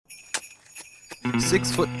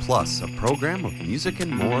6 Foot Plus, a program of music and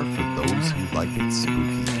more for those who like it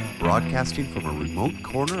spooky. Broadcasting from a remote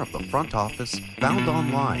corner of the front office, found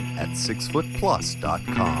online at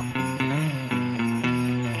 6footplus.com.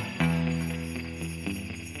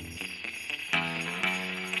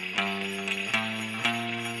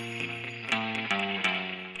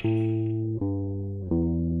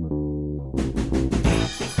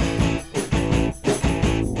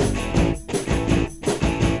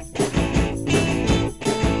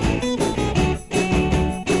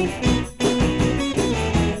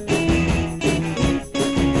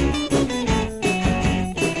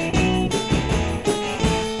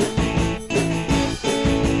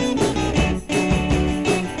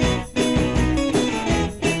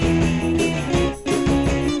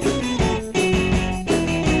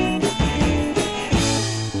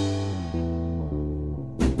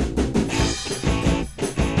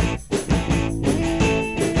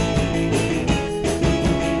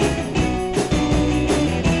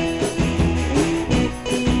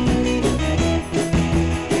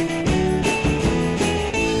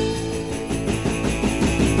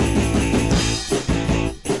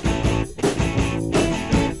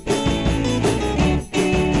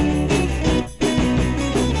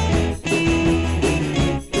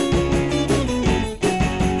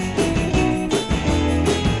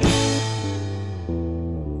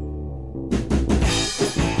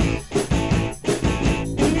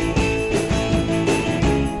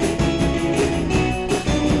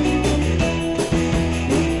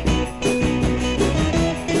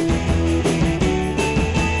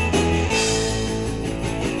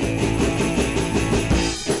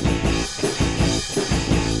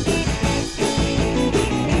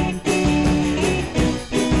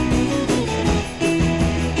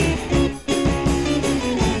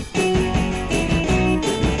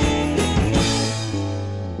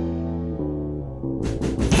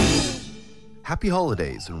 Happy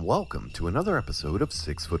holidays and welcome to another episode of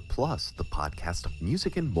 6 Foot Plus, the podcast of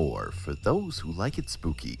music and more for those who like it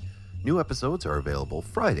spooky. New episodes are available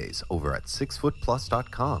Fridays over at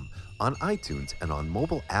 6footplus.com, on iTunes, and on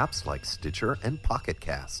mobile apps like Stitcher and Pocket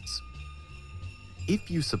Casts. If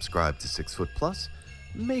you subscribe to 6 Foot Plus,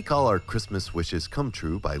 make all our Christmas wishes come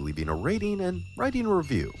true by leaving a rating and writing a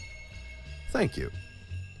review. Thank you.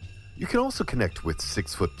 You can also connect with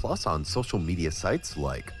 6 Foot Plus on social media sites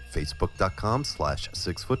like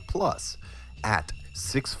facebook.com/6footplus, at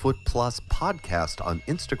 6 Foot Plus Podcast on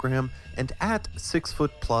Instagram, and at 6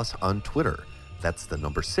 Foot Plus on Twitter. That's the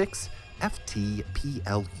number 6,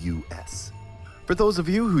 FTPLUS. For those of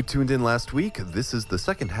you who tuned in last week, this is the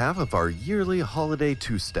second half of our yearly holiday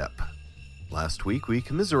two-step. Last week, we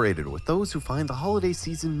commiserated with those who find the holiday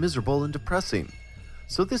season miserable and depressing.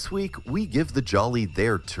 So this week, we give the jolly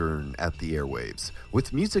their turn at the airwaves,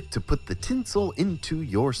 with music to put the tinsel into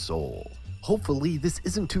your soul. Hopefully, this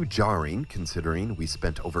isn't too jarring, considering we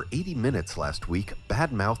spent over 80 minutes last week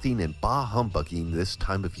bad-mouthing and bah-humbugging this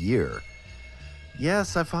time of year.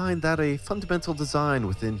 Yes, I find that a fundamental design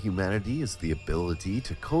within humanity is the ability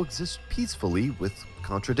to coexist peacefully with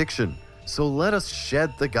contradiction. So let us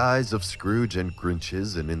shed the guise of Scrooge and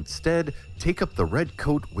Grinches and instead take up the red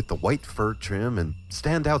coat with the white fur trim and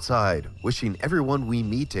stand outside, wishing everyone we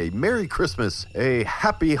meet a Merry Christmas, a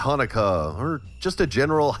Happy Hanukkah, or just a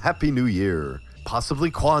general Happy New Year.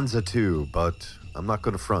 Possibly Kwanzaa too, but I'm not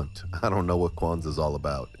going to front. I don't know what Kwanzaa's all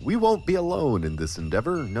about. We won't be alone in this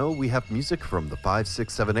endeavor. No, we have music from the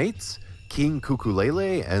 5-6-7-8s, King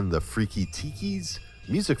Kukulele and the Freaky Tikis,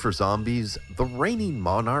 music for zombies, the Reigning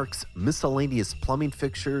Monarchs, miscellaneous plumbing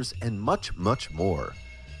fixtures, and much, much more.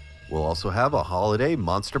 We'll also have a holiday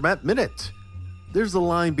Monster Matt Minute. There's a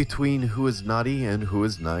line between who is naughty and who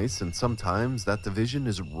is nice, and sometimes that division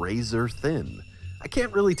is razor thin. I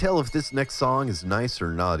can't really tell if this next song is nice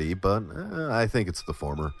or naughty, but I think it's the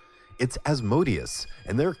former. It's Asmodeus,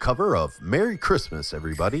 and their cover of Merry Christmas,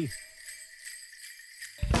 everybody.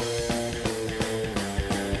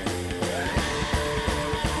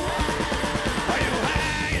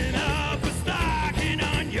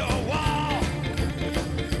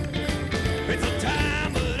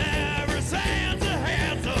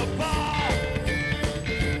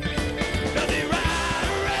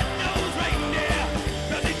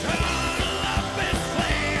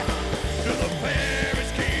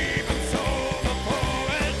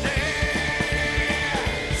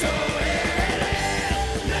 So here it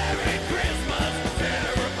is,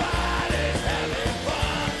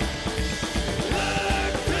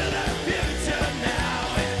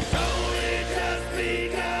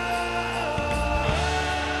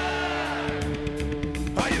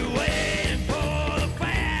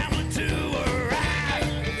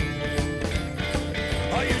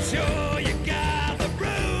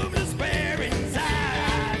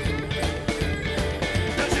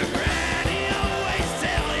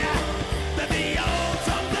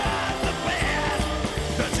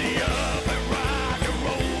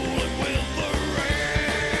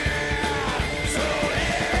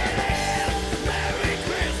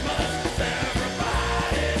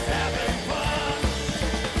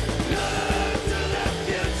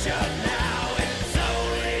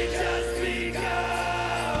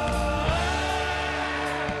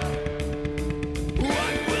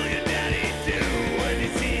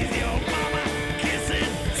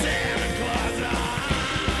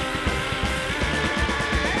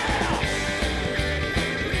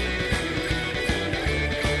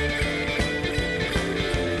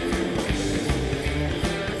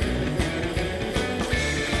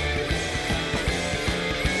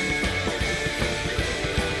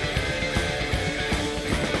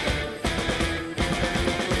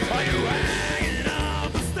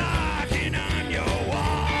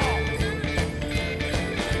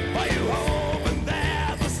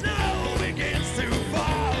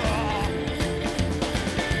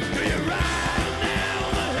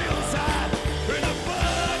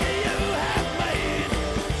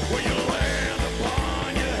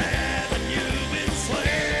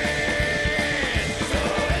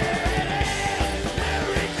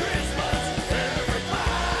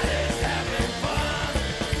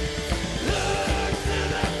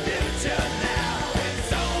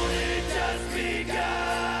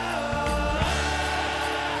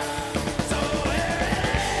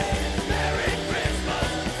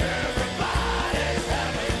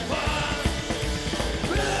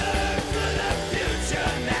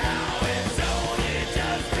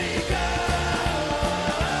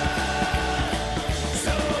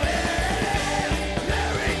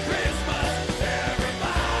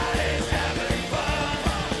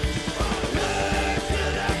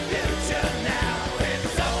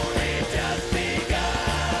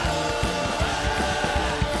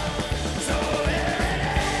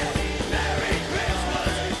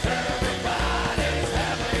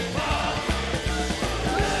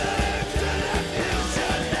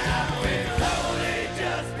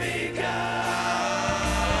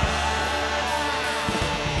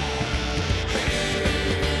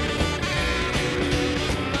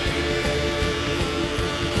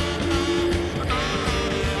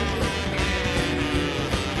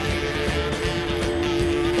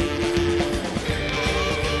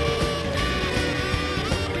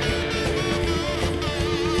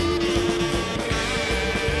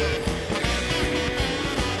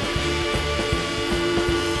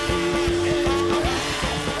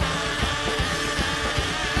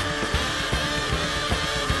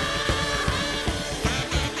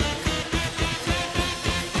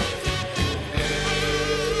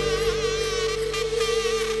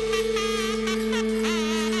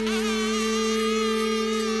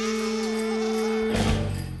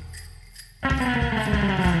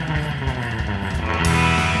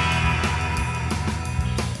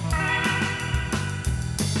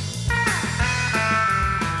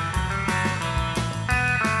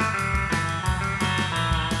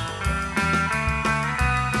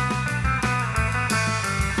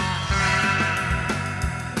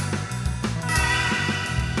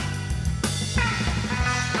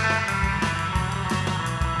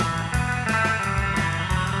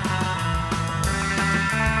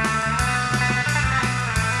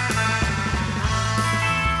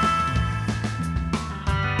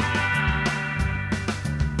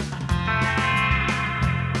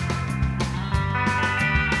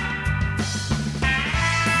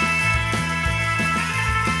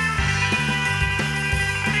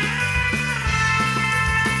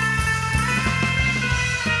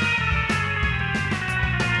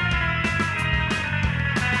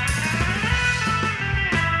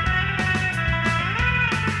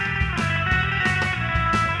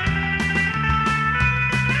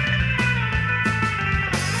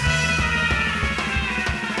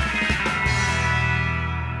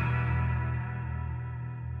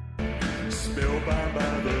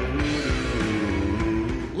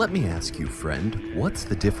 Let me ask you, friend, what's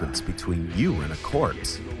the difference between you and a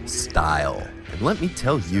corpse? Style. And let me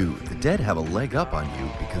tell you, the dead have a leg up on you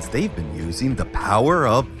because they've been using the power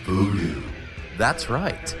of voodoo. That's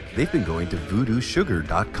right. They've been going to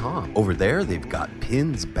voodoosugar.com. Over there, they've got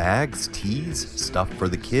pins, bags, teas, stuff for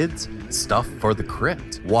the kids, stuff for the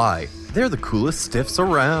crypt. Why? They're the coolest stiffs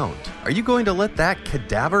around. Are you going to let that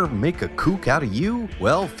cadaver make a kook out of you?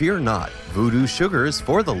 Well, fear not. Voodoo Sugar is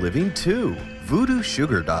for the living too.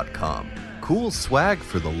 voodoosugar.com. Cool swag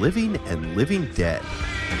for the living and living dead.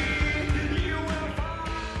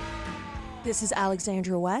 This is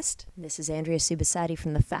Alexandra West. This is Andrea Subasati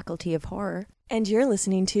from the Faculty of Horror. And you're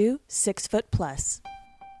listening to 6 Foot Plus.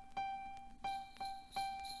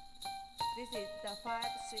 This is the 5,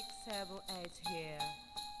 6, 7, 8 here.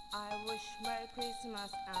 I wish Merry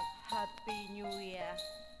Christmas and Happy New Year.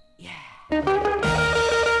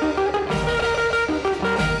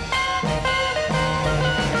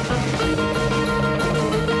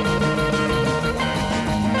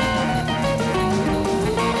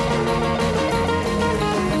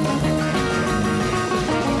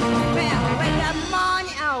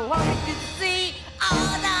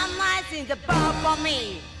 The bar for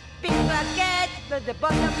me. People get to the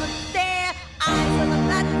bottom of the stair. Eyes on the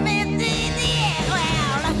blood man in the air.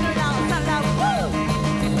 Well, let's go, woo!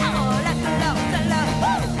 Oh, let's go,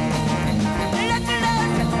 woo! Let's go,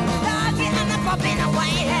 doggy, and I'm popping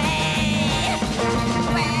away.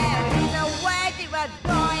 Well, you know what it was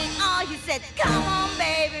going on. He said, come on,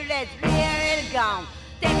 baby, let's hear it go.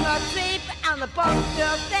 Take a trip on the bottom of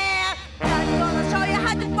the stair. I'm gonna show you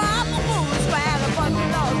how to pop a moose. Well, the bottom of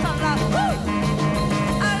the woo!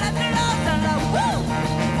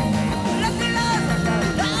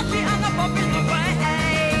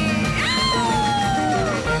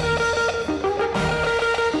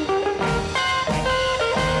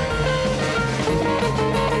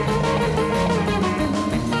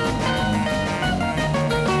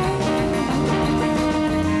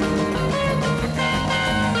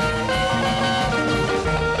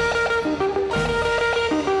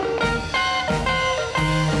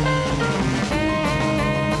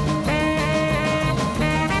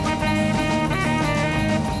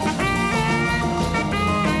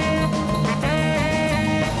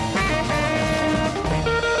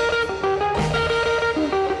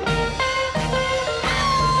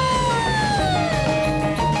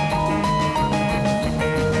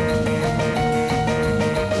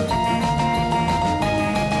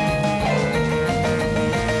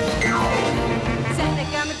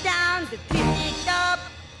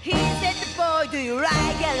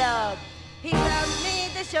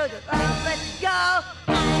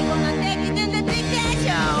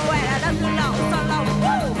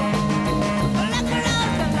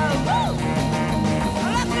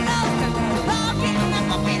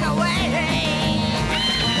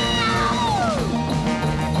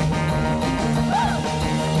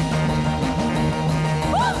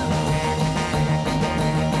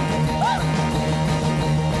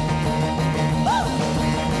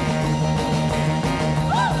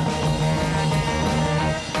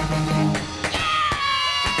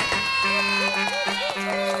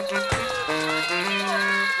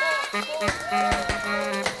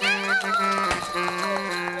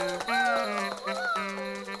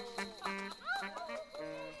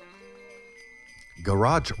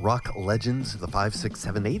 Garage rock legends, the 5, 6,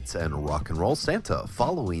 7, 8s, and Rock and Roll Santa,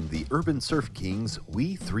 following the Urban Surf Kings,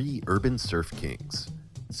 We Three Urban Surf Kings.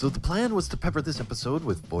 So the plan was to pepper this episode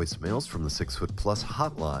with voicemails from the 6 Foot Plus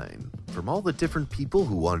hotline, from all the different people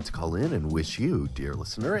who wanted to call in and wish you, dear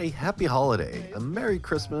listener, a happy holiday, a Merry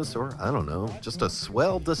Christmas, or I don't know, just a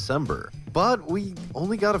swell December. But we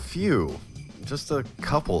only got a few, just a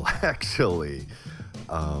couple actually.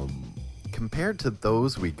 Compared to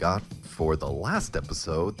those we got for the last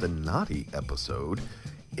episode, the naughty episode,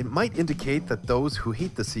 it might indicate that those who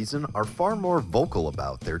hate the season are far more vocal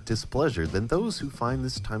about their displeasure than those who find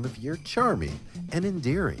this time of year charming and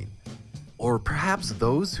endearing. Or perhaps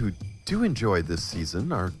those who do enjoy this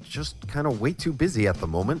season are just kind of way too busy at the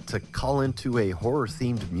moment to call into a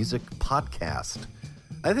horror-themed music podcast.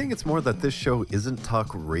 I think it's more that this show isn't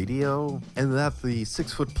talk radio, and that the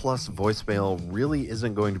 6 Foot Plus voicemail really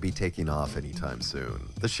isn't going to be taking off anytime soon.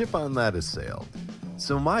 The ship on that is sailed.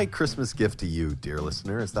 So my Christmas gift to you, dear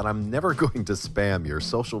listener, is that I'm never going to spam your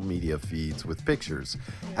social media feeds with pictures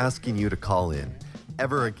asking you to call in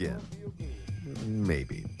ever again.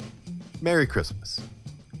 Maybe. Merry Christmas.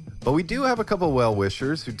 But we do have a couple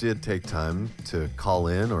well-wishers who did take time to call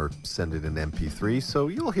in or send it in MP3, so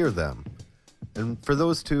you'll hear them. And for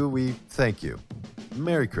those two, we thank you.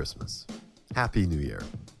 Merry Christmas. Happy New Year.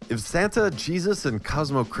 If Santa, Jesus, and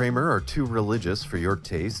Cosmo Kramer are too religious for your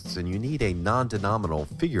tastes and you need a non-denominational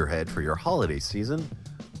figurehead for your holiday season,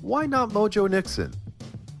 why not Mojo Nixon?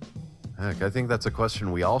 Heck, I think that's a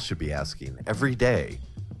question we all should be asking every day.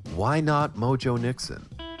 Why not Mojo Nixon?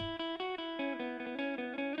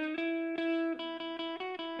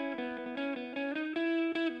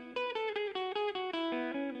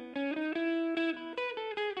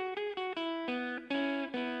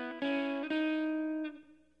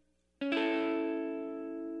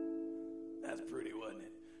 That's pretty, wasn't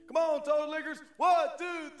it? Come on, Toad Lickers. 1, 2,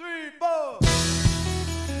 3, 4.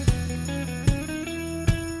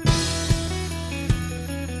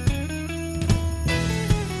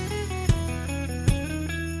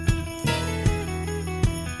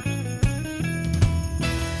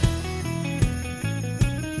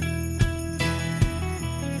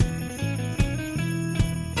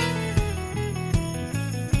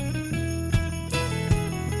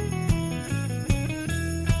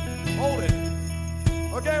 Hold it.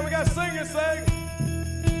 Okay, we got sing and sing.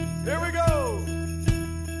 Here we go.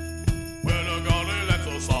 Well, the golly, that's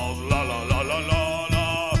a song. La la la la la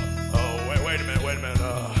la. Oh, wait a minute. Wait,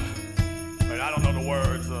 I don't know the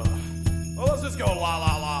words. Oh, let's just go la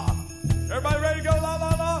la la. Everybody ready to go la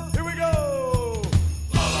la la? Here we go.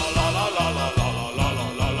 La la la la la la la la la la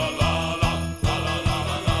la la la. La la la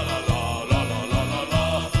la la la la la la la la la.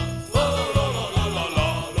 La la la la la la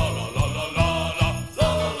la la la la la. La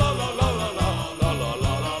la la la la la la la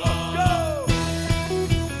la la la. Go!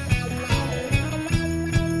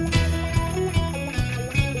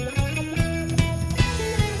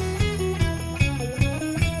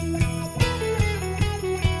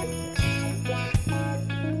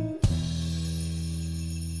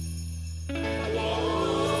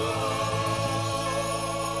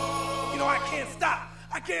 You know, I can't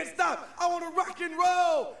stop. I want to rock and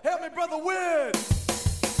roll. Help me, brother, win.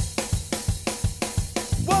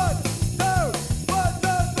 1, 2, 1, 2,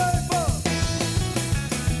 3, 4.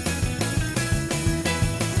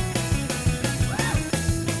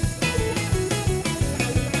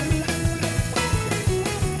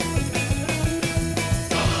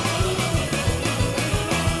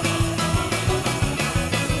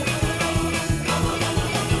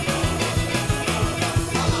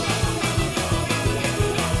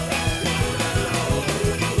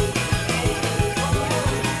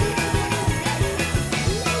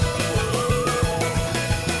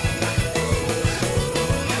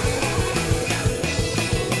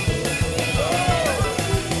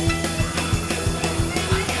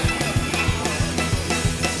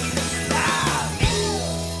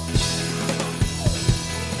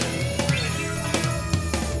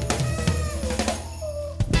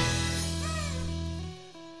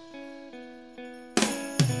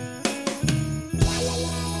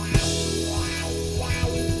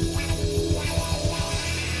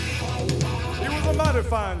 He was a mighty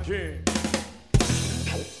fine king.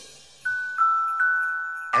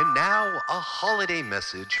 And now, a holiday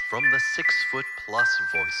message from the 6 Foot Plus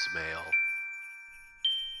voicemail.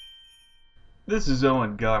 This is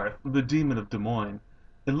Owen Garth, the Demon of Des Moines,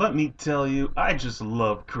 and let me tell you, I just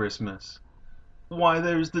love Christmas. Why,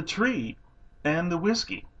 there's the tree, and the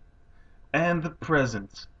whiskey, and the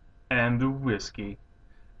presents, and the whiskey,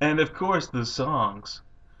 and of course the songs.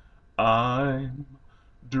 I'm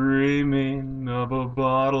dreaming of a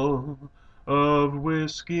bottle of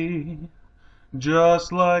whiskey,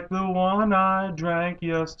 just like the one I drank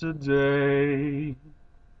yesterday.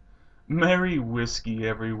 Merry whiskey,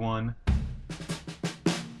 everyone.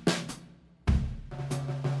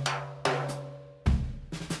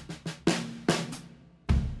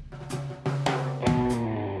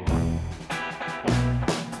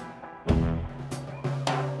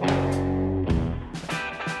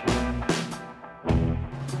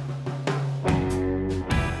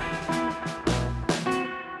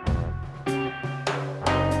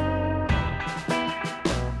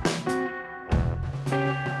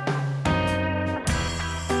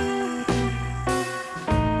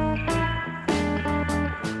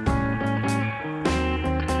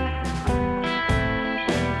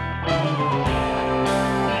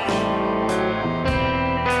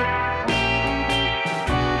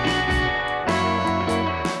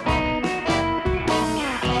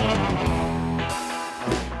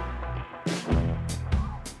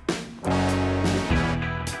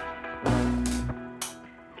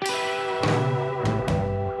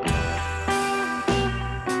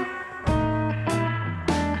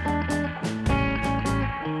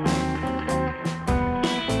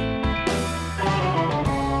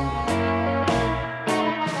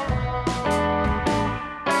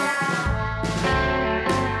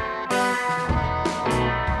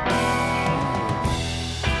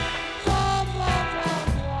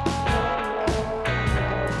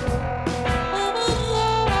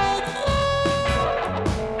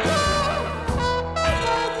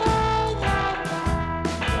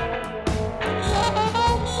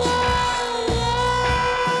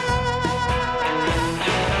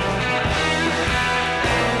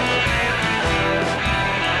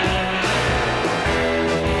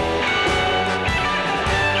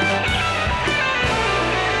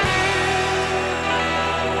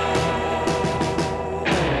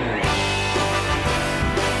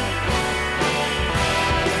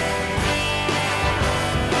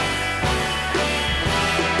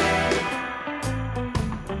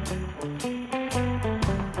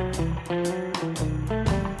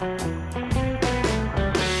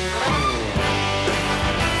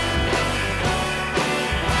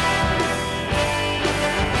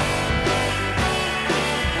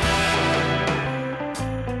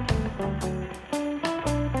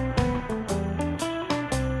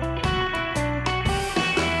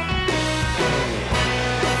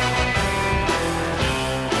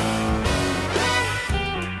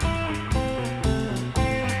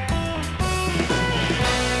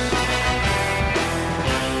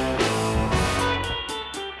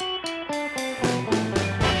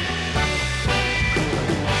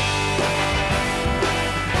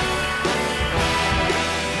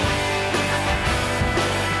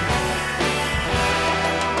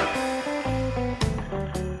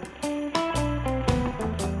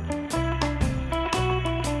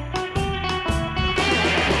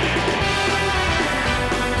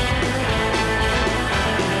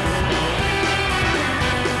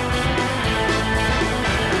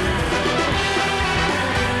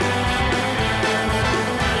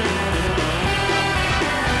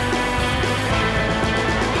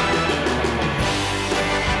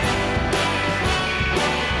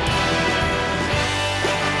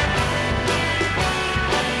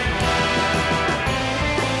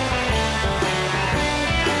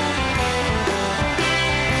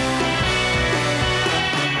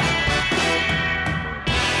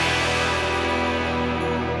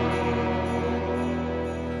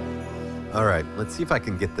 Let's see if I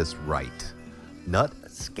can get this right. Nut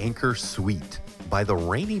Skanker Suite by the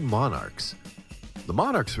Rainy Monarchs. The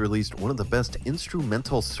Monarchs released one of the best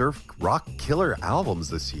instrumental surf rock killer albums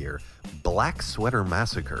this year, Black Sweater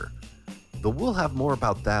Massacre. Though we'll have more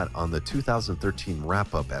about that on the 2013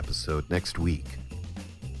 wrap-up episode next week.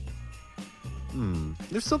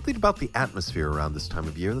 There's something about the atmosphere around this time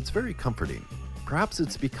of year that's very comforting. Perhaps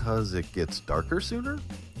it's because it gets darker sooner?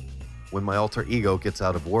 When my alter ego gets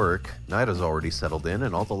out of work, night has already settled in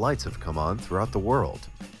and all the lights have come on throughout the world.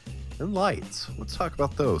 And lights, let's talk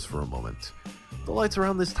about those for a moment. The lights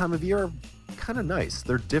around this time of year are kind of nice.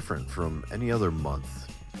 They're different from any other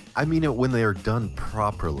month. I mean it when they are done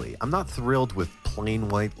properly. I'm not thrilled with plain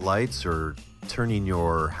white lights or turning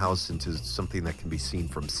your house into something that can be seen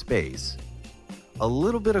from space. A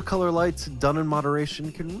little bit of color lights done in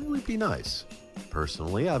moderation can really be nice.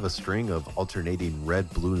 Personally, I have a string of alternating red,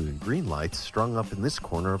 blue, and green lights strung up in this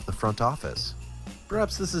corner of the front office.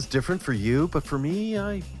 Perhaps this is different for you, but for me,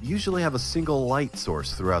 I usually have a single light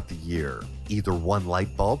source throughout the year. Either one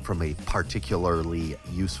light bulb from a particularly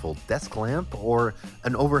useful desk lamp, or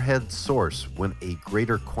an overhead source when a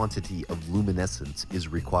greater quantity of luminescence is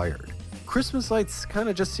required. Christmas lights kind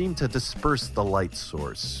of just seem to disperse the light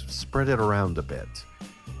source, spread it around a bit.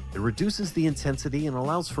 It reduces the intensity and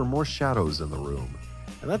allows for more shadows in the room,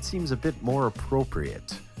 and that seems a bit more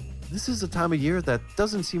appropriate. This is a time of year that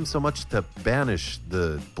doesn't seem so much to banish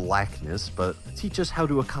the blackness, but teach us how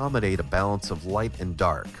to accommodate a balance of light and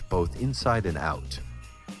dark, both inside and out.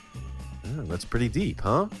 That's pretty deep,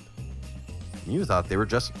 huh? You thought they were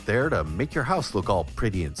just there to make your house look all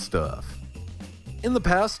pretty and stuff. In the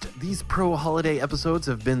past, these pro-holiday episodes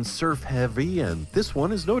have been surf-heavy, and this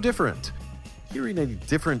one is no different. Hearing a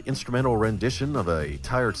different instrumental rendition of a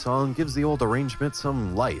tired song gives the old arrangement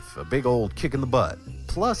some life, a big old kick in the butt.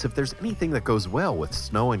 Plus, if there's anything that goes well with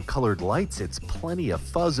snow and colored lights, it's plenty of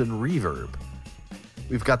fuzz and reverb.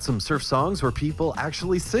 We've got some surf songs where people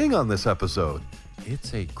actually sing on this episode.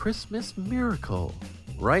 It's a Christmas miracle.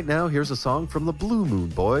 Right now, here's a song from the Blue Moon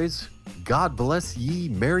Boys. God bless ye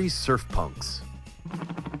merry surf punks.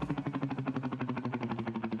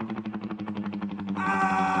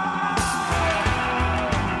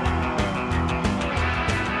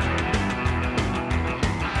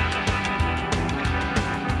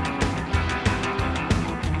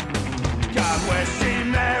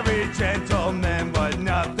 Gentlemen, but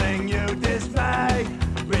nothing you display.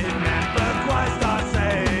 Remember Christ our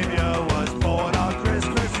Savior was born on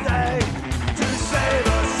Christmas Day to save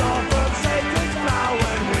us all from Satan's power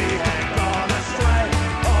when we had gone astray.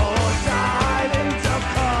 Oh, tidings of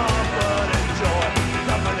comfort and joy,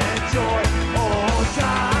 comfort and joy. Oh,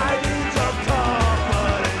 tidings of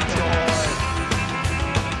comfort and joy.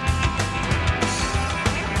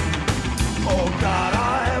 Oh God,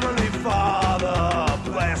 our Heavenly Father,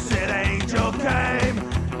 blessed angel came,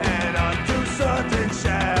 and unto certain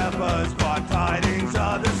shepherds brought tidings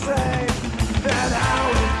of the same, that how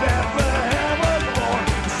in Bethlehem was born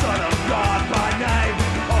the Son of God by name.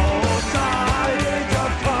 Oh, tidings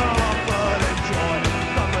of comfort and joy,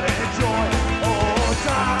 comfort and joy. Oh,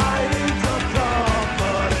 tidings of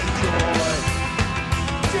comfort and joy.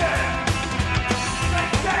 Yeah!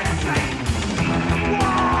 Let's sing!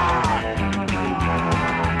 Whoa!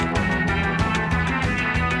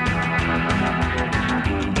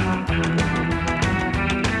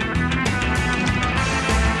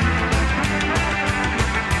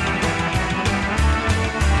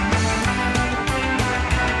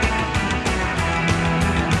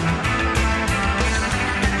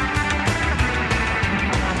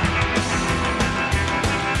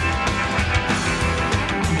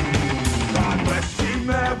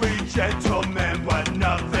 Gentlemen, but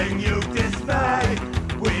nothing you display.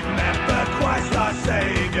 Remember Christ our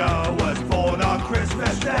Savior was born on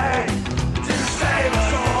Christmas Day to save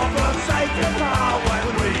us all from Satan's power when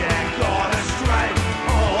we had gone astray.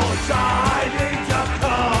 Oh, tidings of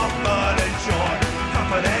comfort and joy,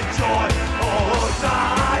 comfort and joy. Oh,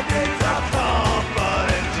 tidings of comfort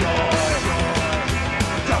and joy,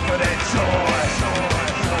 comfort and joy,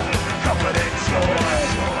 comfort and joy,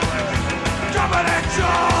 comfort and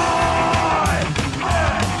joy.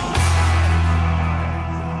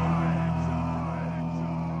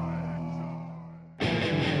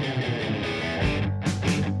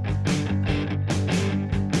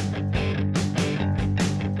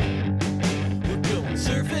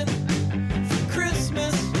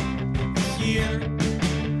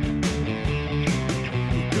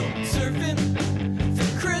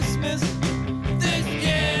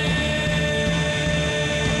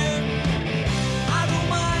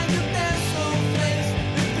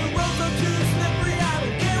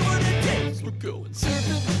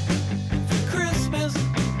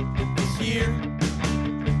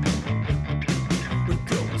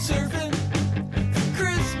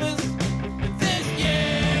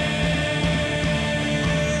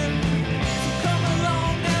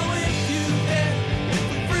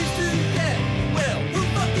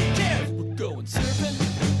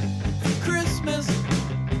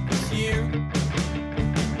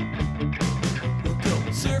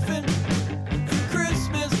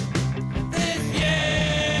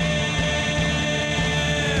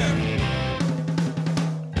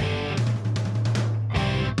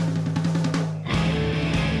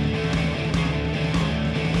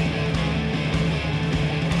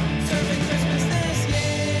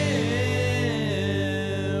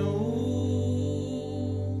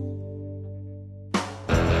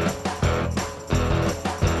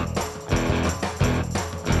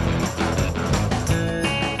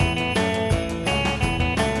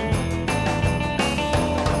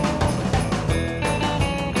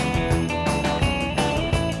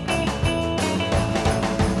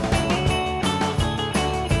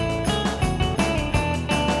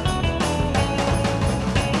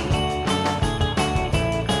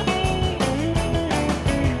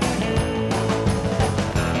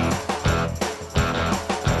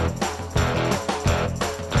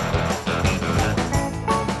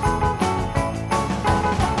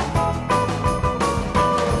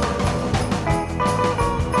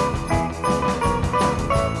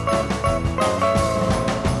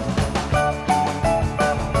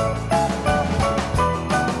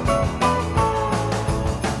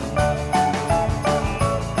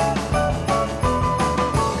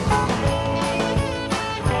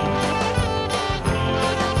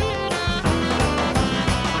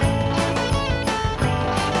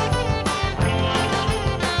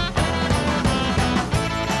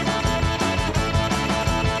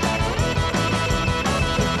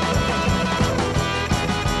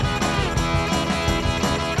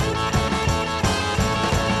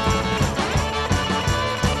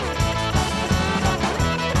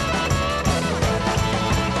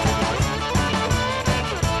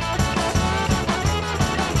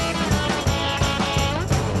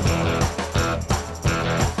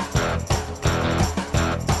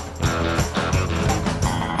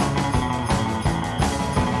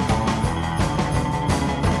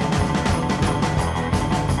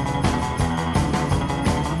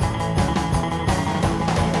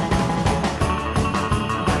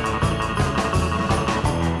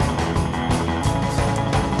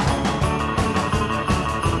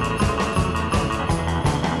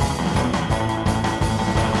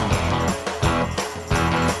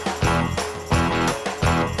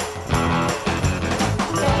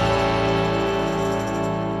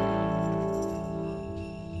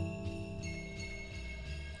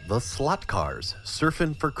 The Slot Cars,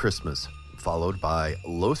 Surfin' for Christmas, followed by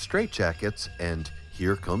Low Straitjackets and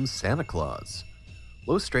Here Comes Santa Claus.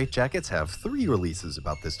 Low Straitjackets have 3 releases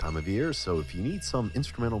about this time of year, so if you need some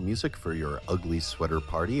instrumental music for your ugly sweater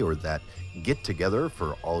party or that get-together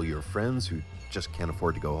for all your friends who just can't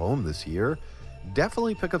afford to go home this year,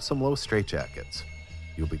 definitely pick up some Low Straitjackets.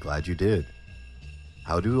 You'll be glad you did.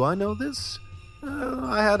 How do I know this?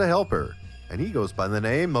 I had a helper, and he goes by the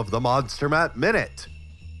name of the Monster Matt Minute.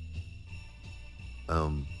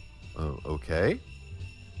 Okay.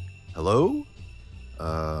 Hello?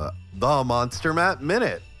 The Monster Matt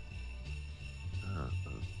Minute.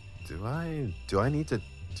 Do I need to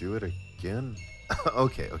do it again?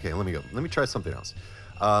 Okay, let me try something else.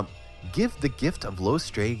 Give the gift of Low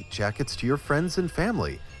Straitjackets to your friends and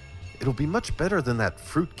family. It'll be much better than that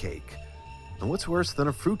fruitcake. And what's worse than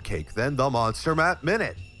a fruitcake than the Monster Matt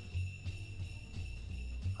Minute?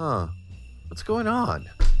 Huh. What's going on?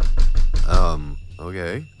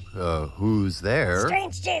 Okay. Who's there?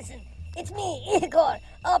 Strange Jason, it's me, Igor.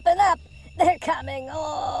 Open up. They're coming.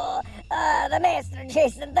 Oh, the master,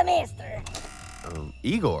 Jason, the master.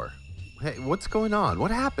 Igor? Hey, what's going on?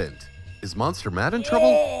 What happened? Is Monster Matt in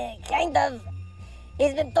trouble? Yeah, kind of.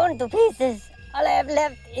 He's been torn to pieces. All I have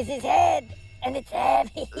left is his head, and it's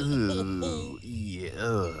heavy. Ooh,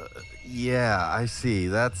 yeah, I see.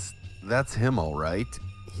 That's him, all right.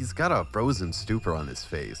 He's got a frozen stupor on his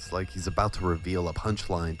face, like he's about to reveal a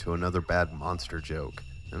punchline to another bad monster joke.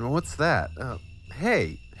 And what's that?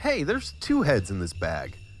 Hey, there's 2 heads in this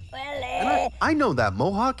bag. Well, And I know that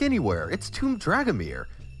mohawk anywhere. It's Tomb Dragomir.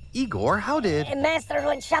 Igor, how did... Master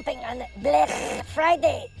went shopping on Black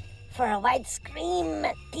Friday for a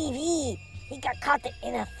widescreen TV. He got caught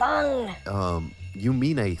in a thong. You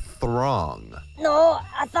mean a throng? No,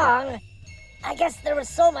 a thong. I guess there was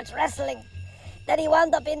so much wrestling that he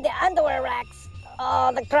wound up in the underwear racks.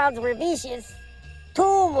 Oh, the crowds were vicious.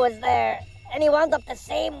 Tomb was there, and he wound up the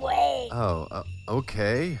same way. Oh,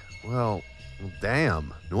 okay. Well,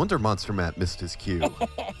 damn. No wonder Monster Matt missed his cue.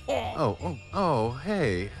 Hey.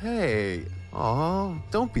 Aw,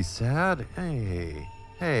 don't be sad.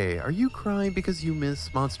 Hey, are you crying because you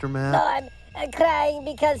miss Monster Matt? No, I'm crying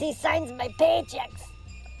because he signs my paychecks.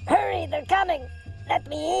 Hurry, they're coming. Let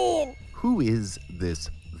me in. Who is this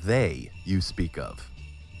they you speak of?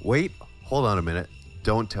 Wait, hold on a minute.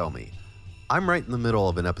 Don't tell me. I'm right in the middle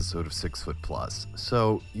of an episode of 6 Foot Plus,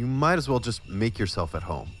 so you might as well just make yourself at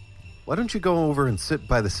home. Why don't you go over and sit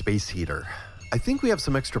by the space heater? I think we have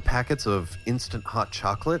some extra packets of instant hot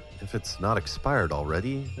chocolate. If it's not expired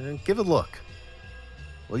already, give it a look.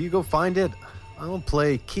 Will you go find it? I'll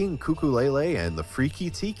play King Kukulele and the Freaky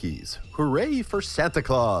Tikis. Hooray for Santa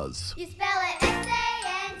Claus! You spell it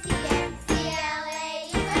S-A-N-T-A-C-L-A.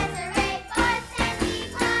 You hooray for Santa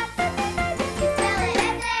Claus. You spell it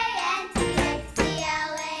S-A-N-T-A-C-L-A.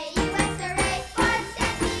 You hooray for Santa Claus.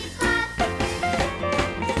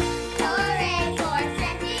 Hooray for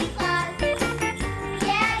Santa Claus.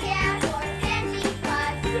 Yeah, for Santa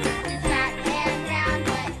Claus. Fat and round,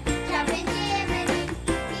 but jumping Jiminy.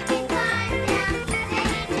 He can climb down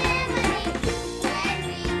any chimney. When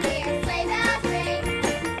we hear sleigh bells ring,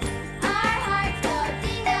 our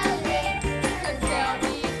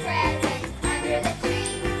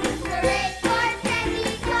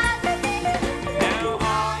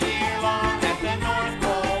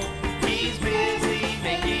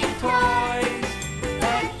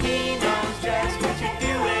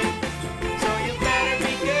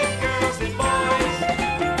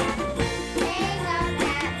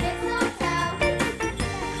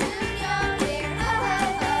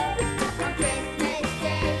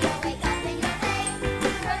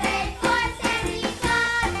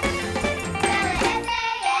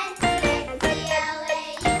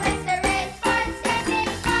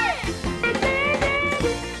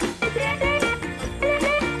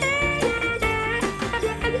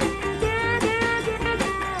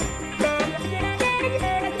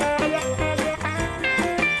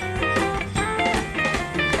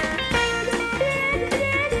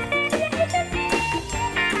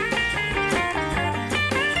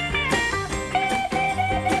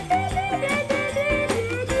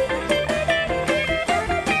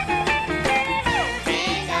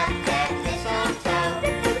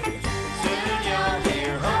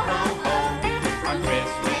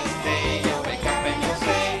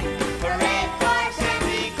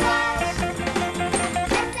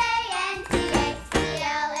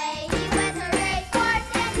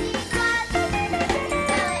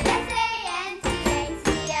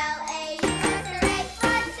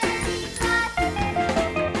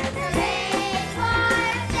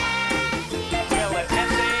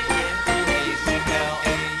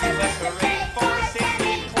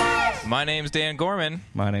name's Dan Gorman.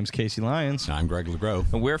 My name's Casey Lyons. I'm Greg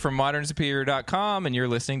LeGros. And we're from ModernSuperior.com, and you're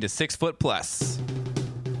listening to 6 Foot Plus.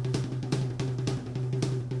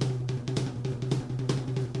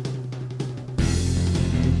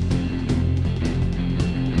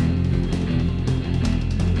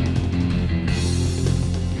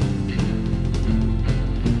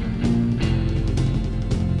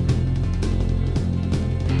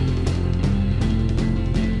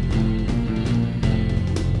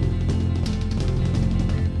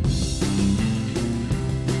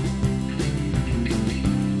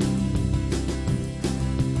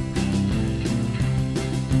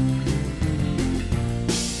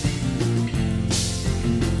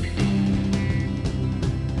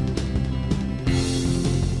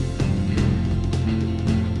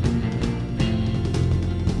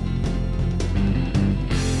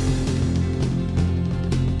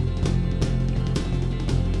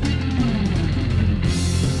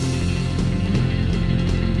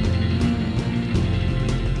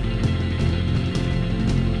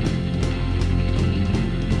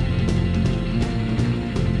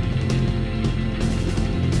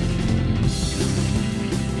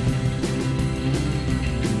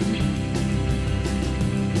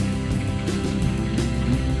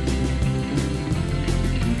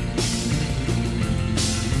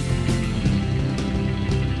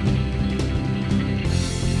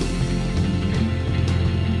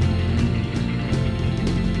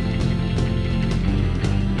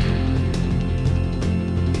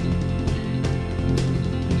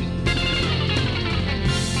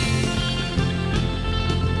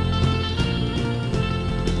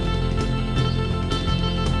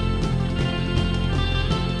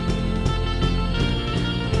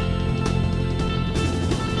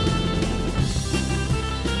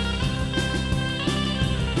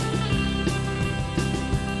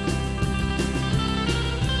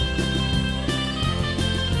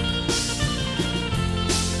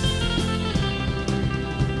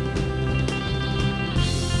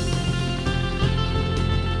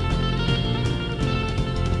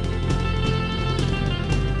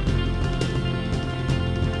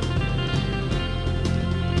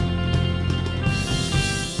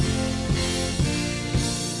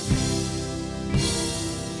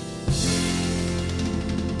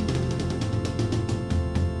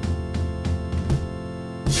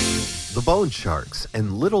 The Bone Sharks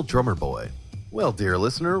and Little Drummer Boy. Well, dear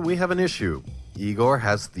listener, we have an issue. Igor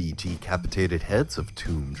has the decapitated heads of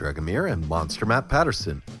Tomb Dragomir and Monster Matt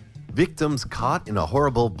Patterson. Victims caught in a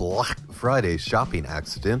horrible Black Friday shopping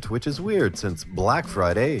accident, which is weird since Black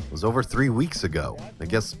Friday was over 3 weeks ago. I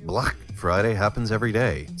guess Black Friday happens every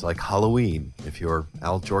day. It's like Halloween, if you're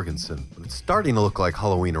Al Jorgensen. It's starting to look like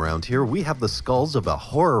Halloween around here. We have the skulls of a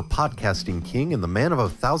horror podcasting king and the man of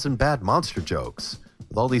 1,000 bad monster jokes.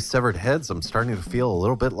 With all these severed heads, I'm starting to feel a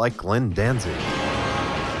little bit like Glenn Danzig.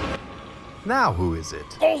 Now who is it?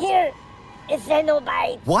 They're here. It's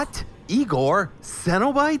Xenobites. What? Igor?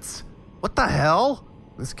 Cenobites? What the hell?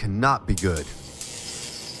 This cannot be good.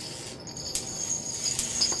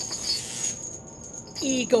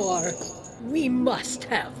 Igor, we must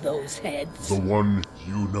have those heads. The one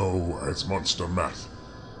you know as Monster Matt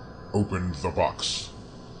opened the box.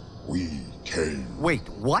 We came. Wait,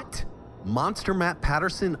 what? Monster Matt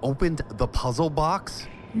Patterson opened the puzzle box?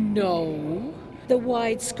 No, the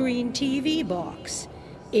widescreen TV box.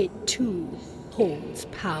 It too holds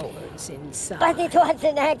powers inside. But it was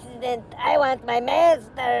an accident. I want my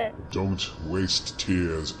master. Don't waste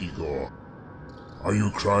tears, Igor. Are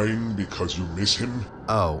you crying because you miss him?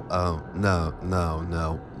 No.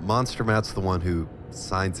 Monster Matt's the one who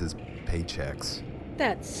signs his paychecks.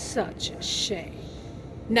 That's such a shame.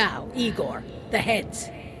 Now, Igor, the heads,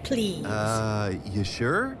 please. You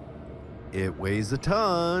sure? It weighs a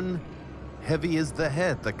ton. Heavy is the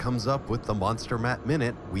head that comes up with the Monster Matt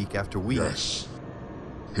Minute week after week. Yes.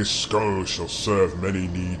 His skull shall serve many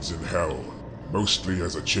needs in hell, mostly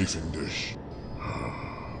as a chafing dish.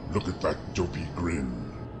 Look at that dopey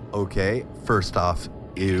grin. Okay, first off,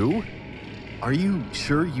 ew. Are you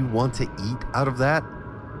sure you want to eat out of that?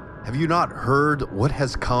 Have you not heard what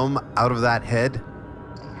has come out of that head?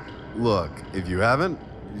 Look, if you haven't,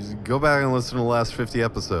 just go back and listen to the last 50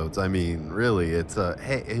 episodes. I mean, really, it's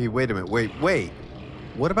hey, wait a minute, wait.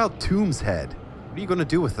 What about Tomb's head? What are you going to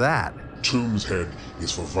do with that? Tomb's head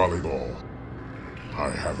is for volleyball. I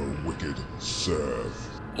have a wicked serve.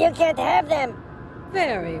 You can't have them.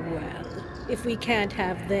 Very well. If we can't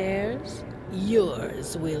have theirs,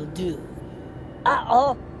 yours will do.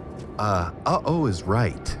 Uh-oh. Uh-oh is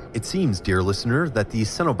right. It seems, dear listener, that these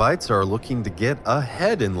Cenobites are looking to get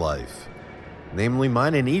ahead in life. Namely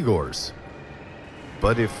mine and Igor's.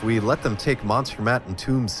 But if we let them take Monster Matt and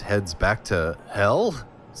Tomb's heads back to hell,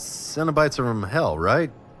 Cenobites are from hell,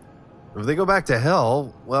 right? If they go back to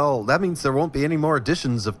hell, well, that means there won't be any more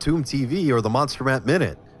editions of Tomb TV or the Monster Matt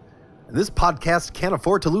Minute. And this podcast can't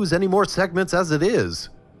afford to lose any more segments as it is.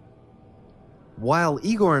 While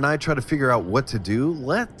Igor and I try to figure out what to do,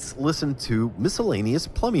 let's listen to Miscellaneous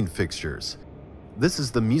Plumbing Fixtures. This is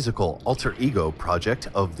the musical alter ego project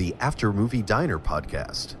of the After Movie Diner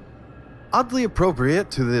podcast. Oddly appropriate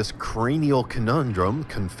to this cranial conundrum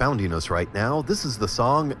confounding us right now, this is the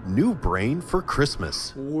song New Brain for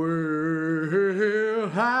Christmas. Well,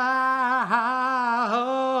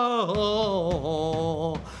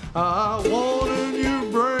 I want a new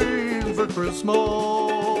brain for Christmas.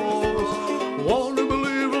 Want to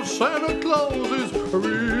believe that Santa Claus is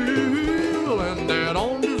real, and that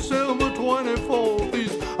on December 24th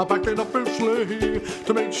he's packing up his sleigh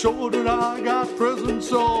to make sure that I got presents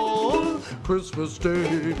on Christmas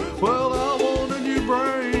Day. Well, I want a new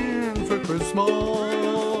brain for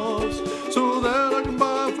Christmas, so that I can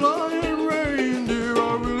buy flying reindeer.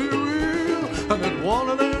 I really will, and that one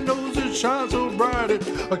of their noses shines so bright it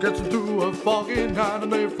gets into a foggy night,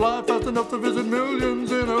 and they fly fast enough to visit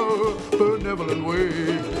millions in a benevolent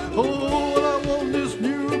way. Oh, well, I want this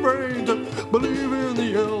new brain to believe in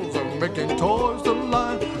the elves are making toys to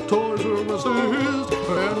line Toys R Us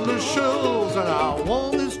and the shelves, and I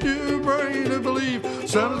want this new brain to believe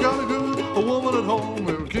Santa's got a good woman at home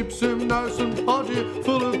who keeps him nice and podgy,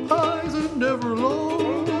 full of pies and never alone.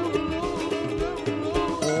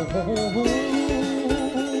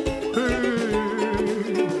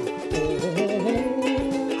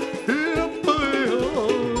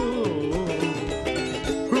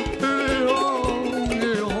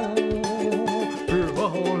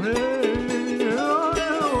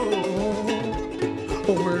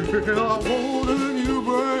 I want a new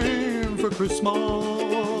brain for Christmas. I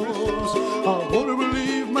want to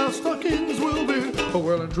believe my stockings will be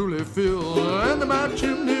well and truly filled, and my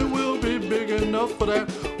chimney will be big enough for that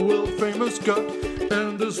world-famous gut.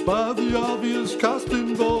 And despite the obvious cost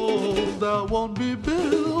involved, I won't be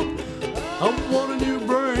billed. I want a new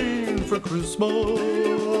brain for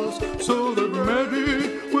Christmas, so that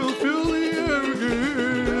magic will fill the air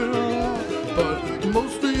again. But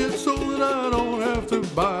mostly it's so that I don't have to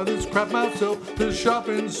buy this crap myself. This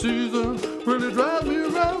shopping season really drives me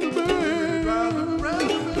around the bend.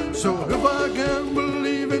 So if I can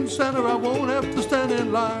believe in Santa, I won't have to stand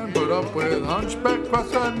in line, put up with hunchback,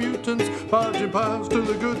 cross-eyed mutants, podgy pies to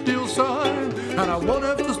the good deal sign. And I won't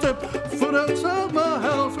have to step foot outside my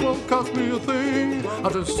house, it won't cost me a thing.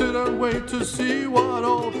 I'll just sit and wait to see what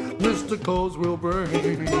old Mr. Claus will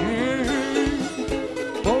bring.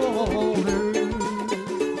 Oh,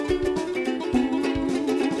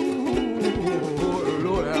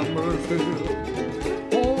 Lord have mercy.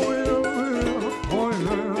 Oh, yeah,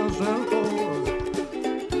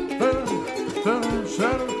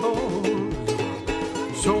 Santa Claus.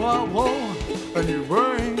 So I want a new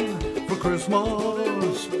brain for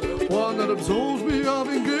Christmas, one that absolves me of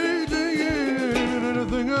engaging in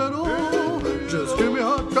anything at all. Just give me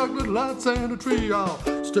hot chocolate, lights, and a tree. I'll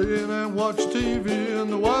stay in and watch TV,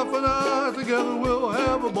 and the wife and I together will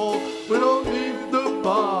have a ball. We don't need to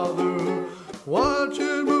bother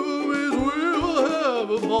watching movies, we'll have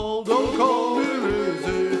a ball. Don't call me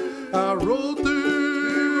lazy, I wrote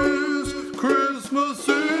this Christmas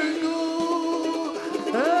single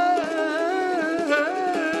after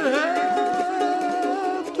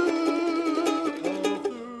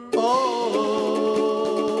all.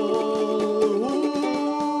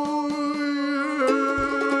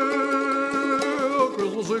 Yeah,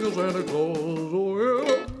 Christmas single, Santa Claus, oh yeah.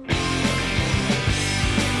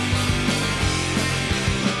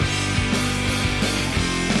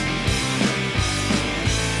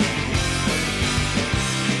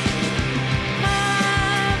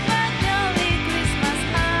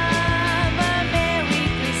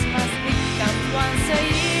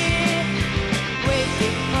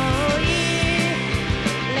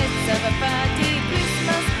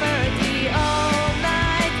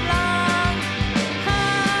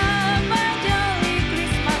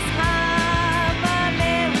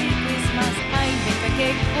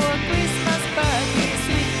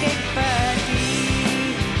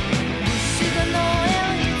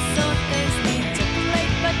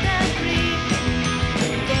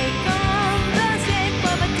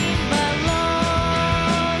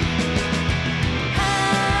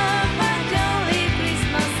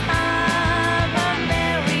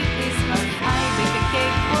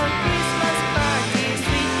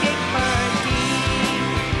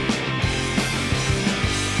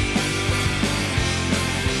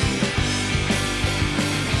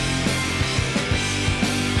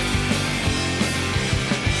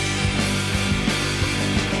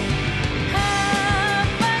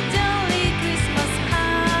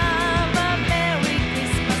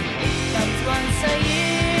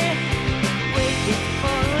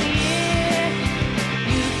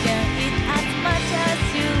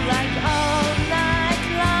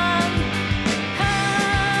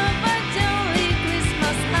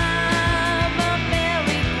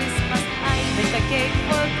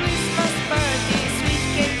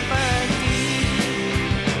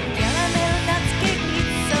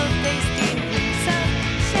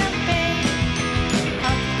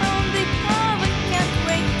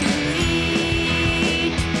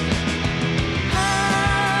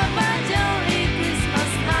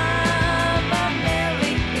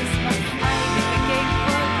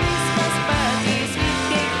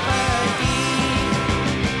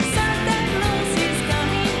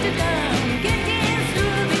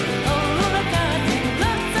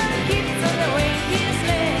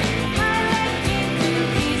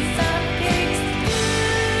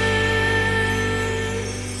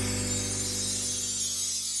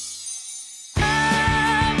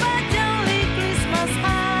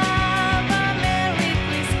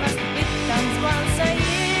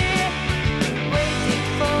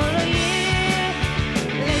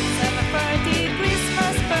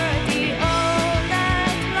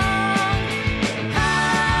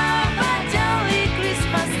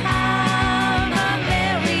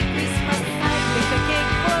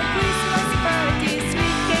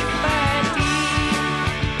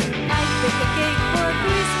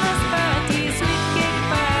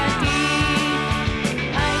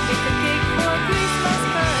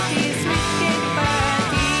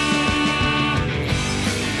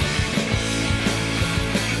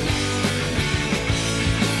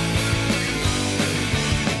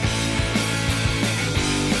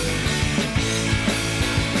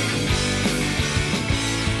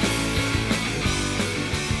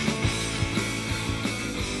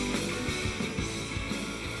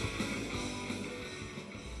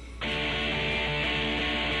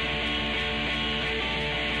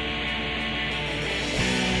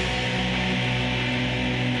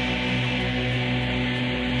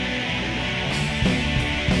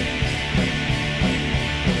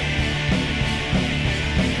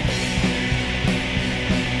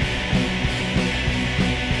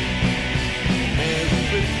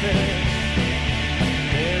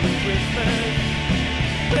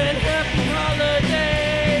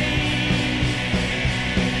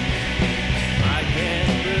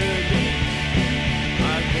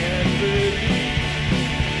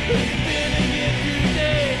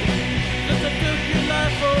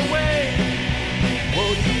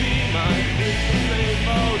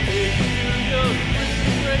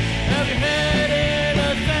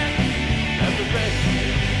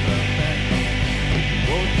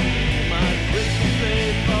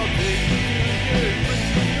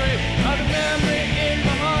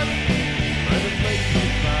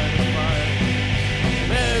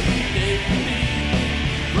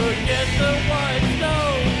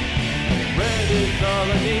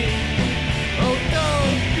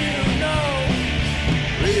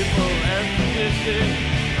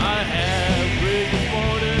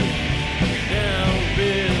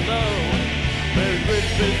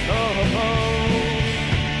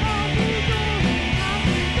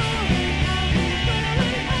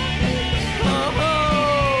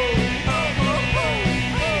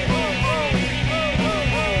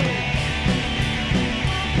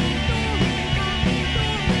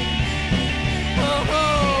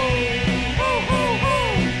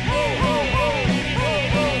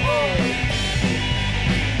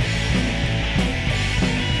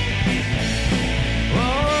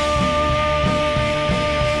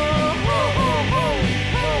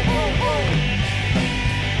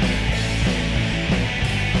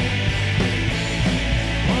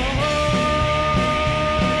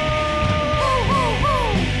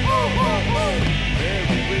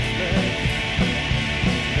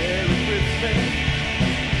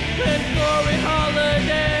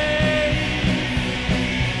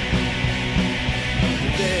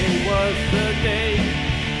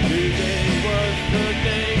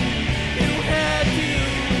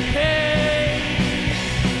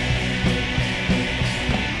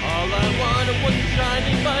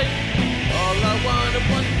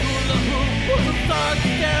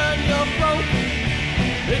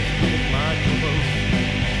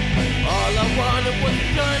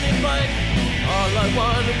 shiny bright. All I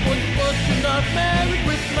wanted was to not Merry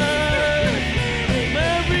Christmas.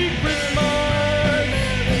 Merry Christmas.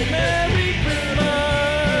 Merry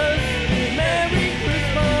Christmas. Merry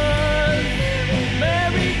Christmas.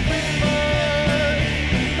 Merry Christmas.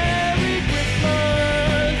 Merry Christmas.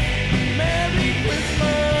 Merry Christmas. Merry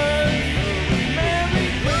Christmas. Merry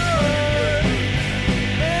Christmas. Merry Christmas.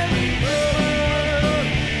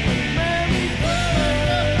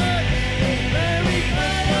 Merry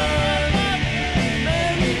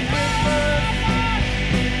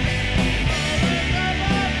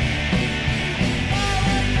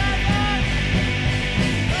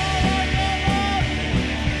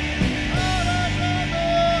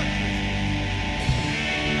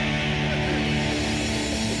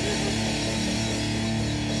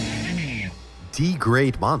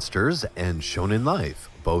D-Grade Monsters and Shonen Life,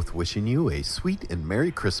 both wishing you a sweet and Merry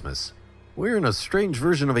Christmas. We're in a strange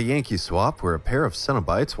version of a Yankee swap where a pair of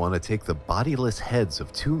Cenobites want to take the bodiless heads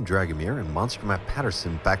of Tomb Dragomir and Monster Matt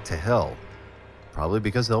Patterson back to hell. Probably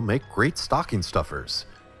because they'll make great stocking stuffers.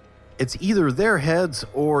 It's either their heads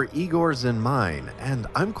or Igor's and mine, and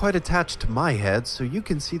I'm quite attached to my head, so you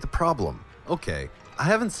can see the problem. Okay, I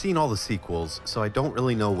haven't seen all the sequels, so I don't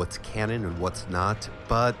really know what's canon and what's not,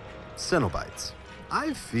 but Cenobites,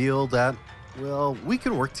 I feel that, well, we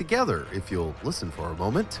can work together if you'll listen for a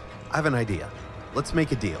moment. I have an idea. Let's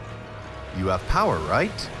make a deal. You have power,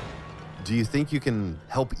 right? Do you think you can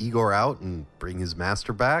help Igor out and bring his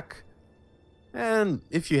master back? And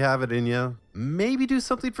if you have it in you, maybe do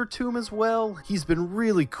something for Tomb as well. He's been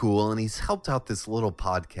really cool and he's helped out this little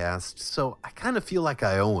podcast, so I kind of feel like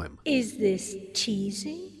I owe him. Is this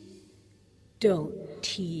teasing? Don't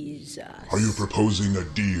tease us. Are you proposing a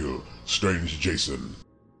deal, Strange Jason?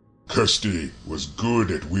 Kirsty was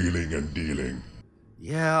good at wheeling and dealing.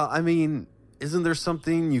 Yeah, I mean, isn't there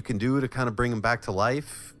something you can do to kind of bring him back to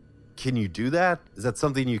life? Can you do that? Is that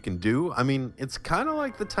something you can do? I mean, it's kind of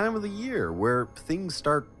like the time of the year where things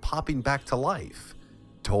start popping back to life.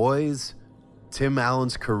 Toys, Tim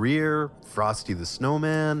Allen's career, Frosty the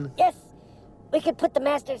Snowman. Yes, we could put the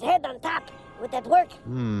master's head on top. Would that work?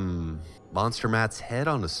 Monster Matt's head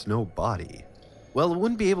on a snow body. Well, it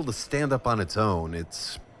wouldn't be able to stand up on its own.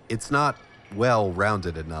 It's not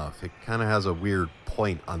well-rounded enough. It kind of has a weird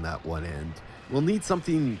point on that one end. We'll need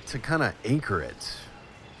something to kind of anchor it.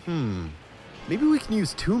 Maybe we can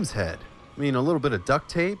use Tomb's head. I mean, a little bit of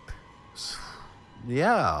duct tape.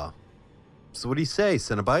 Yeah. So what do you say,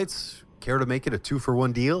 Cenobites? Care to make it a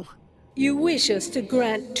 2-for-1 deal? You wish us to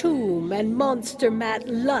grant Tomb and Monster Matt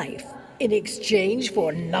life in exchange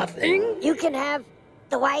for nothing? You can have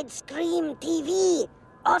the widescreen TV.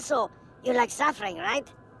 Also, you like suffering, right?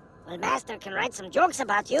 Well, Master can write some jokes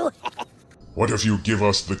about you. What if you give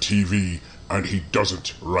us the TV and he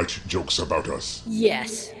doesn't write jokes about us?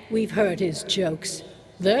 Yes, we've heard his jokes.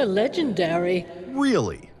 They're legendary.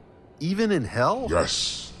 Really? Even in hell?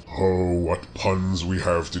 Yes. Oh, what puns we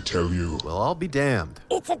have to tell you. Well, I'll be damned.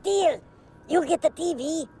 It's a deal. You get the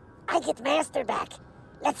TV, I get Master back.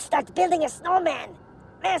 Let's start building a snowman.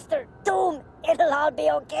 Master, Tomb, it'll all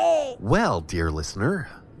be okay. Well, dear listener,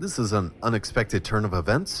 this is an unexpected turn of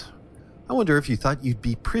events. I wonder if you thought you'd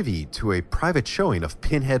be privy to a private showing of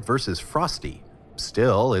Pinhead vs. Frosty.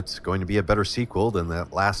 Still, it's going to be a better sequel than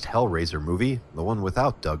that last Hellraiser movie, the one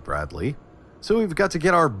without Doug Bradley. So we've got to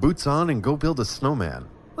get our boots on and go build a snowman.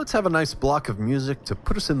 Let's have a nice block of music to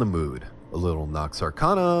put us in the mood. A little Nox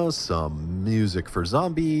Arcana, some music for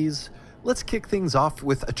zombies. Let's kick things off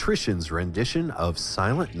with Attrition's rendition of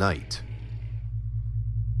Silent Night.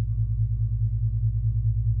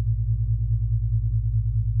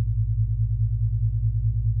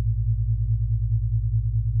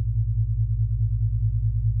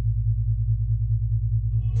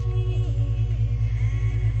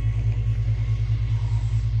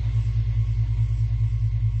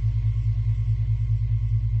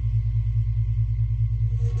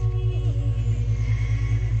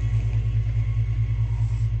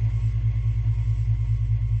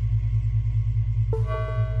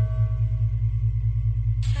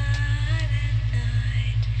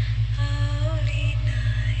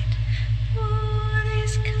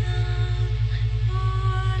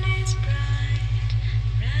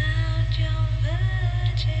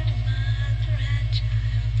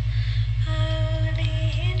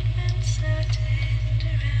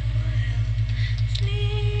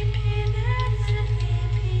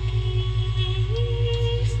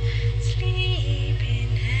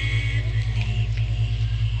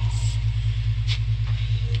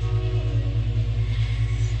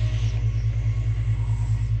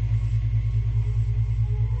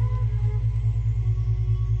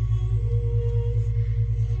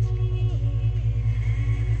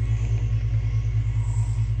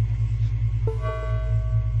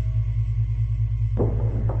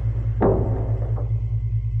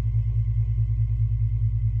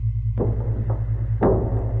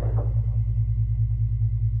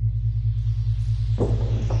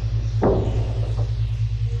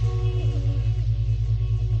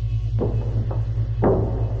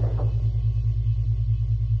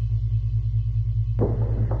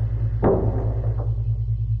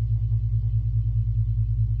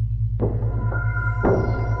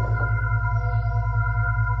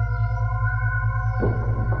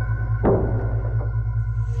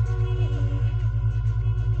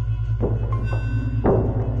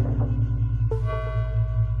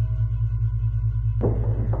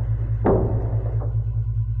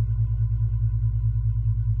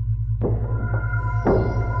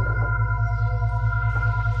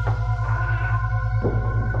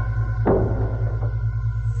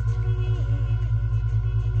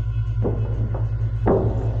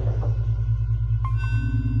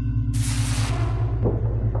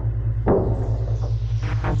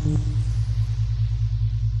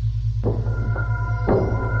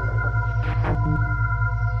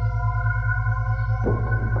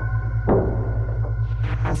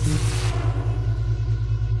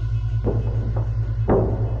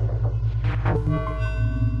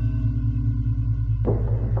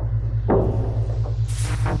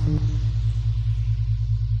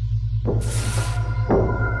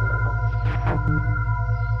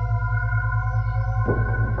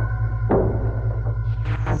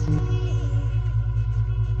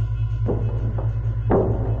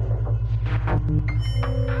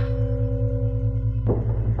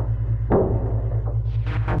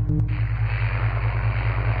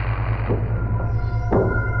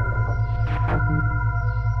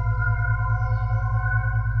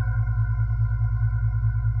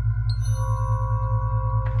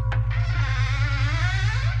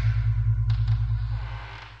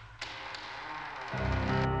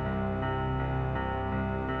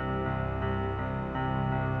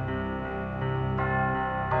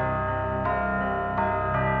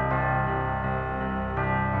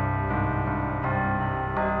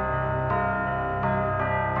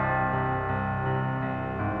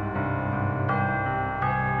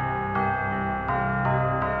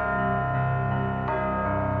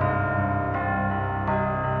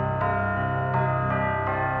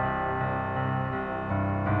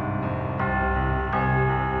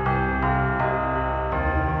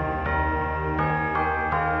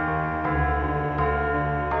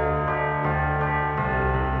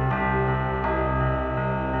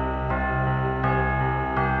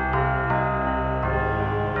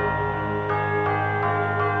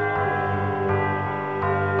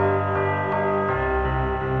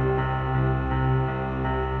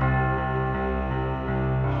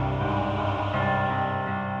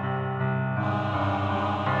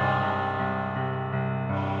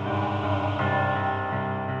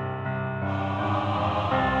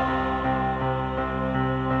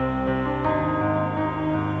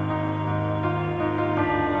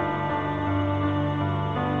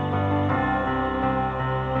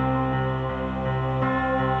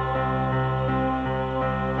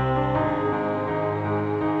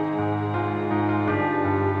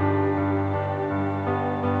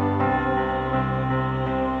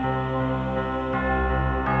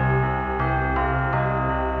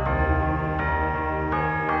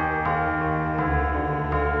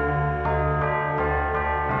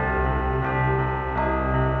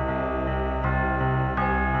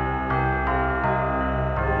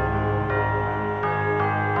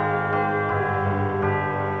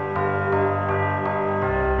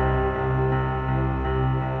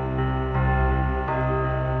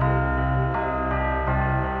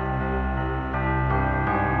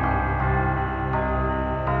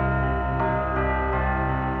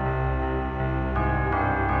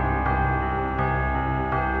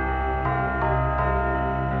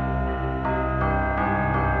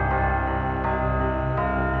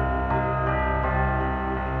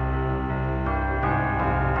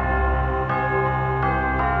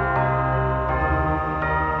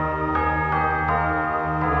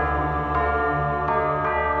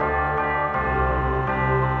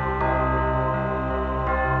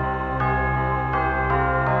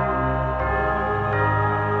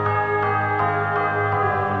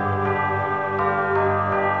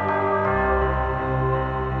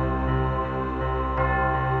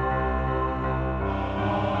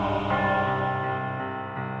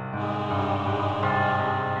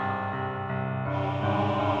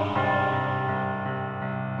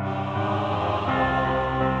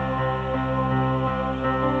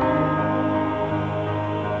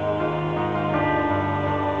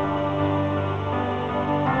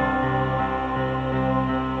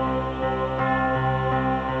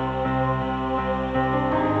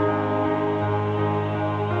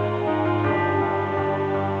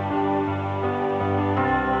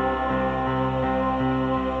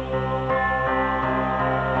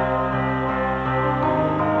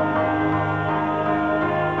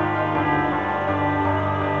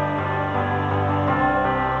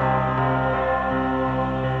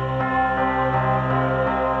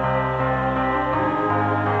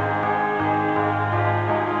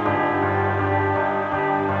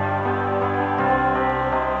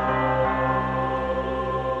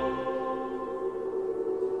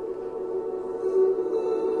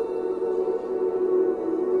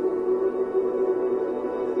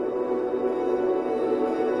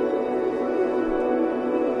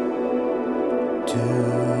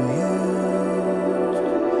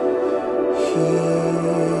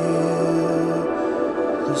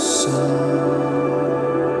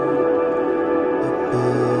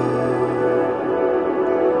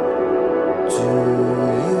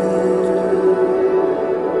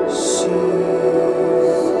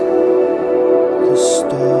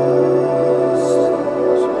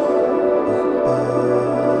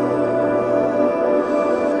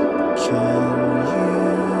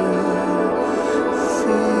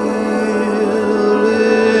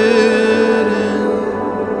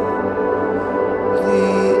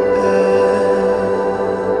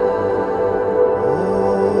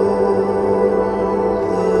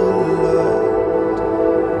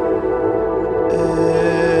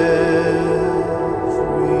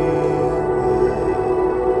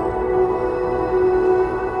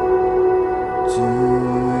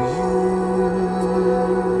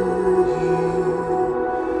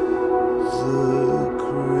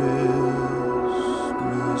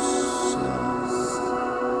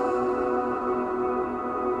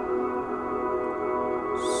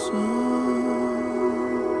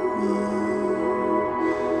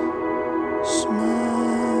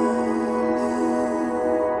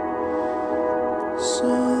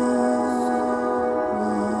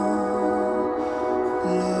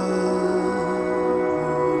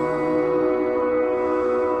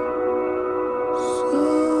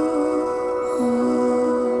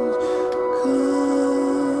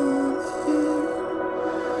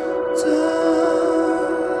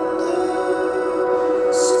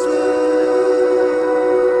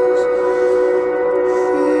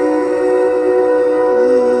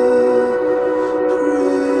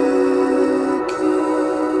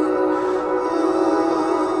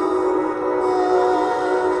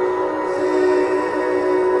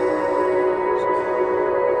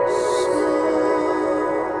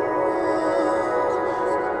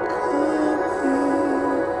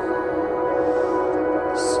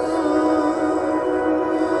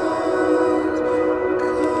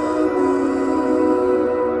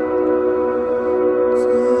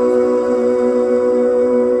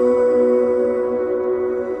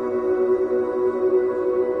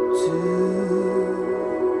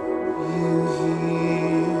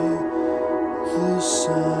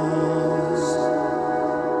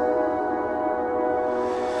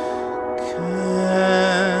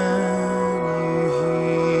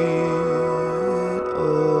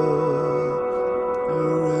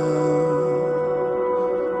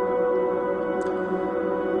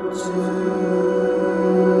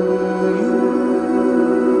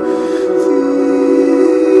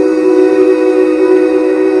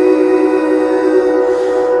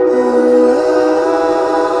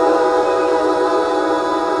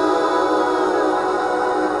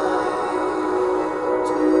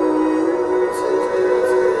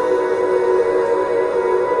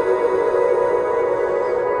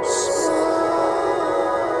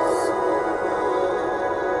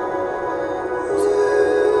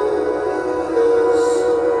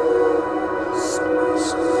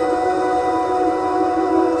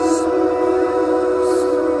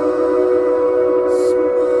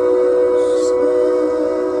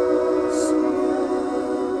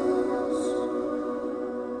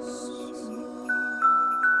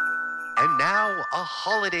 And now, a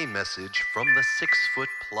holiday message from the 6 Foot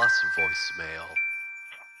Plus voicemail.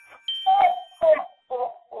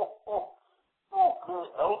 Okay,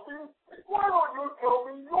 Elsie, why don't you tell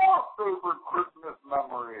me your favorite Christmas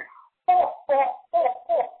memory? Yeah,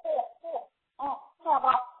 well, you know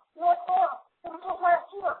what? It was just last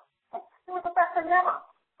year. It was the best thing ever.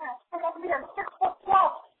 I got to be on 6 Foot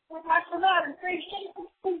Plus with my sonata and say, it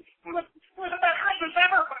was the best Christmas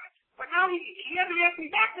ever, but now he hasn't asked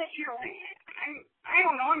me back this year. I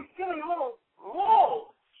don't know, I'm feeling a little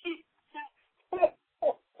low.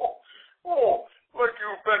 Oh, like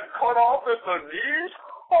you've been cut off at the knees?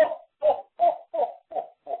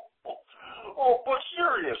 Oh, but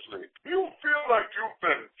seriously, you feel like you've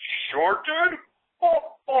been shorted?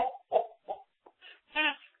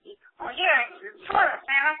 Oh, yeah, sort of,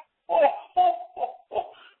 Santa.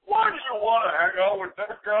 Why do you want to hang out with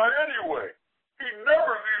that guy anyway? He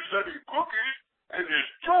never leaves any cookies, and his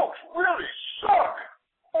jokes really suck.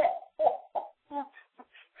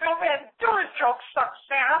 How bad do his jokes suck,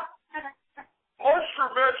 Santa? Monster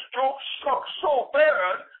Man's jokes suck so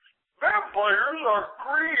bad, vampires are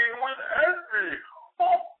green with envy.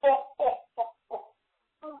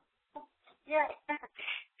 Yeah,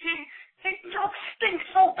 his jokes stink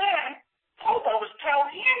so bad, Popo was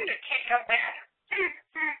telling him to take a bath.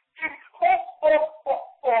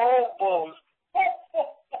 Hobos.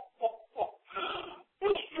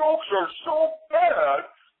 His jokes are so bad,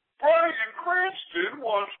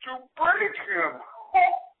 wants to break him.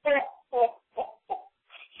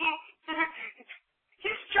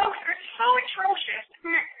 His jokes are so atrocious.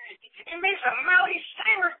 It makes a Miley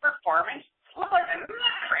Cyrus performance look like a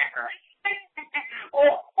nutcracker.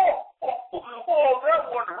 That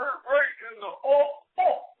one hurt right in the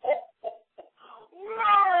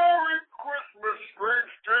Merry Christmas,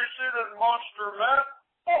 Strange Jason and Monster Matt.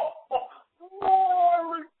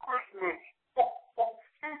 Merry Christmas.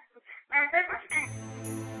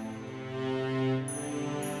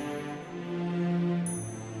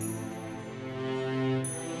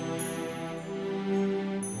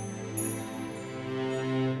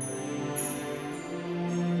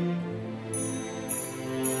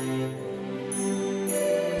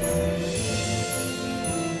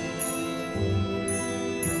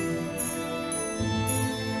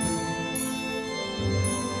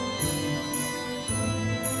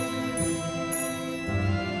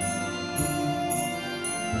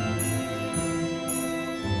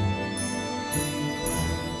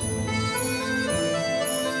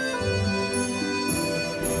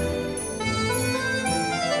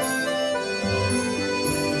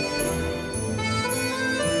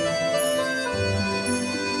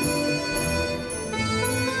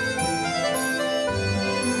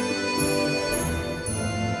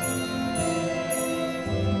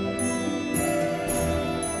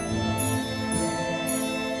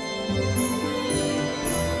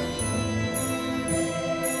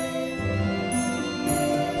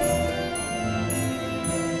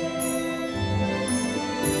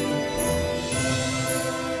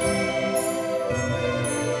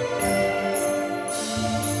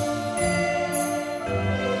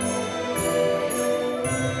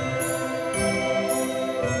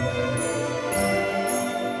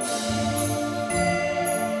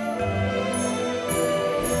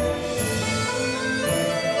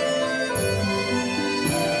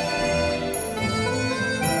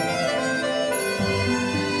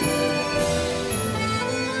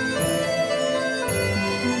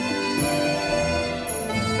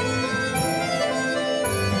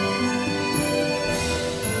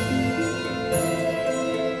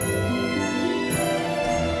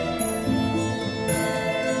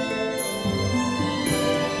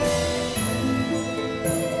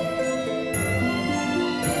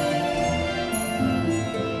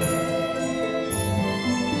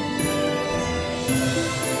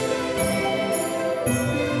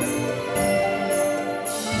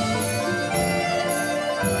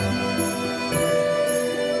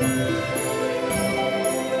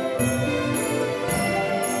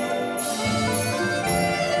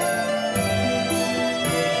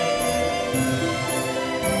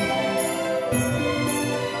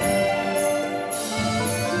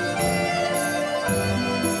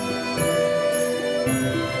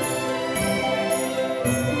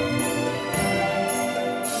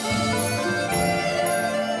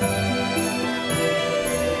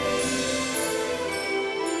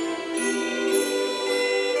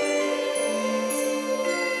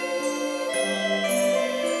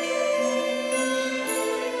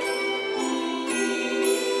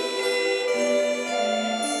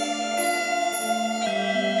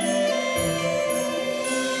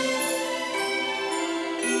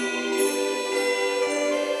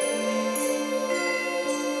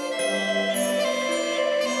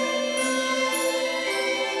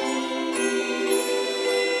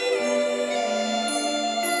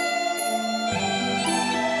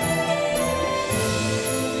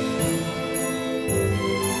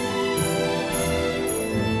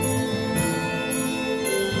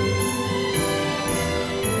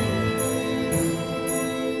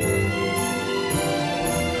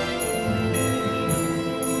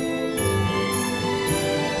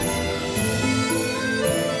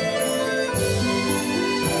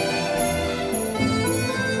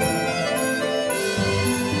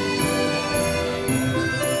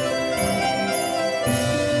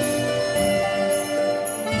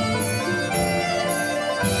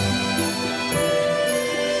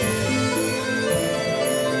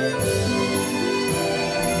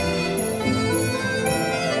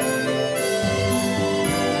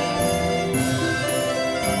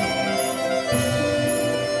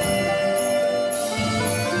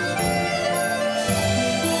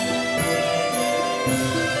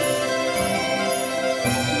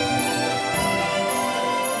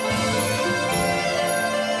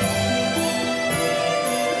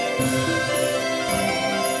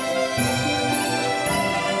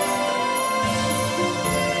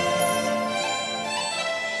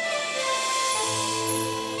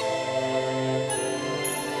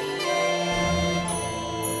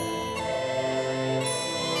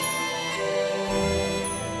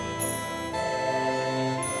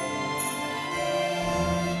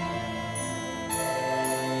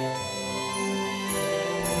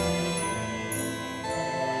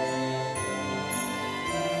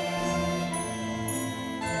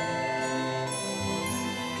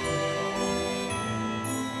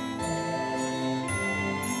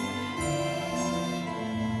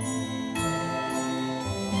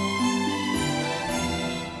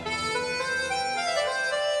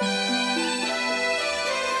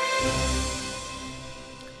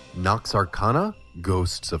 Nox Arcana,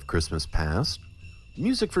 Ghosts of Christmas Past,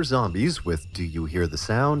 Music for Zombies with Do You Hear the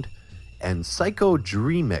Sound, and Psycho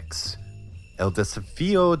Dreamix. El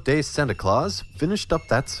Desafío de Santa Claus finished up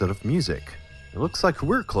that set of music. It looks like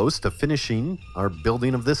we're close to finishing our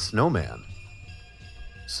building of this snowman.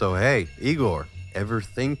 So hey, Igor, ever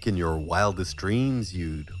think in your wildest dreams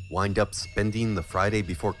you'd wind up spending the Friday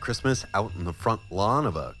before Christmas out in the front lawn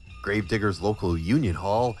of a Gravedigger's local union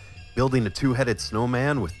hall, building a two-headed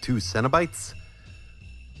snowman with 2 Cenobites?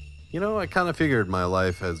 You know, I kind of figured my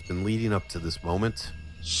life has been leading up to this moment.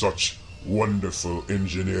 Such wonderful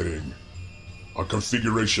engineering. A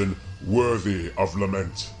configuration worthy of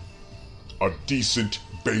lament. A decent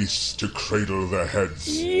base to cradle their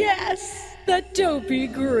heads. Yes! That dopey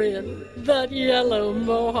grin, that yellow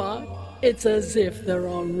mohawk. It's as if they're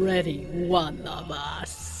already one of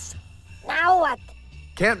us. Now what?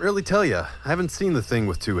 Can't really tell ya. I haven't seen the thing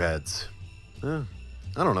with 2 heads. I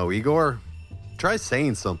don't know, Igor. Try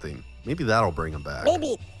saying something. Maybe that'll bring him back.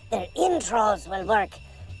 Maybe their intros will work.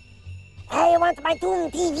 I want my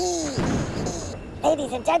Toon TV.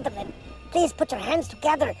 Ladies and gentlemen, please put your hands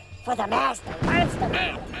together for the Master Monster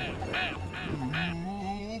Man.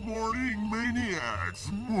 Good morning, maniacs.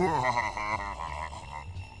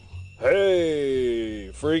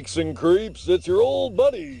 Hey, freaks and creeps, it's your old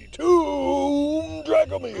buddy, Tomb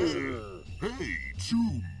Dragomir. Hey,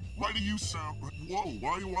 Tomb, why do you sound... Whoa,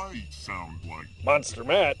 why do I sound like... Monster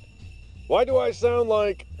Matt, why do I sound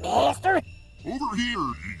like... Master? Over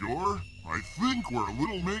here, Igor. I think we're a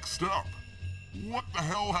little mixed up. What the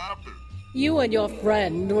hell happened? You and your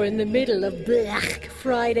friend were in the middle of Black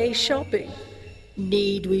Friday shopping.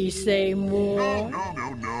 Need we say more?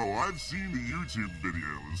 No. I've seen the YouTube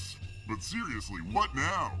videos. But seriously, what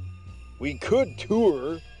now? We could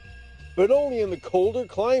tour, but only in the colder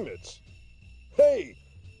climates. Hey,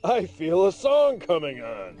 I feel a song coming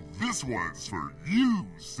on. This one's for you,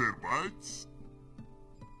 Cenobites.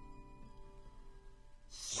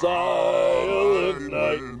 Silent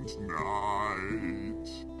night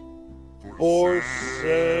for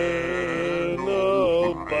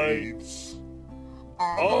Cenobites.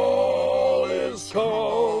 All is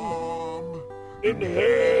calm in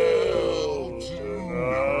hell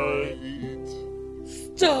tonight.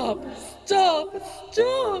 Stop!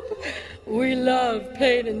 We love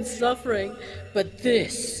pain and suffering, but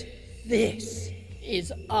this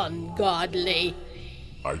is ungodly.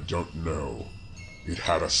 I don't know. It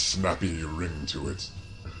had a snappy ring to it.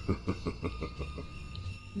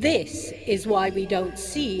 This is why we don't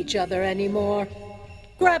see each other anymore.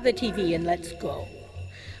 Grab the TV and let's go.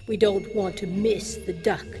 We don't want to miss the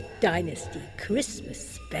Duck Dynasty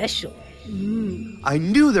Christmas special. I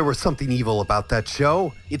knew there was something evil about that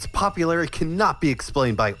show. Its popularity cannot be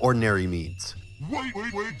explained by ordinary means. Wait,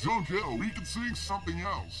 don't go. We can sing something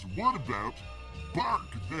else. What about Bark,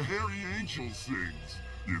 the Hairy Angel sings?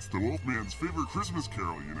 It's the Wolfman's favorite Christmas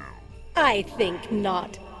carol, you know. I think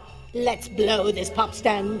not. Let's blow this pop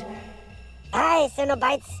stand. Hi,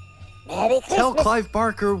 Cenobites. Merry Christmas. Tell Clive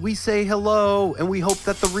Barker we say hello and we hope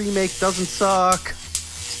that the remake doesn't suck.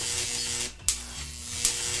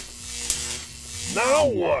 Now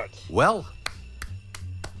what? Well,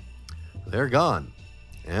 they're gone.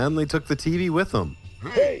 And they took the TV with them.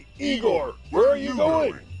 Hey, Igor, where are you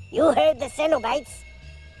going? You heard the Cenobites.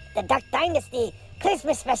 The Duck Dynasty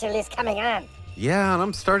Christmas special is coming on. Yeah, and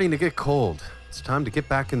I'm starting to get cold. It's time to get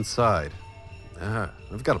back inside.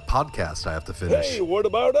 I've got a podcast I have to finish. Hey, what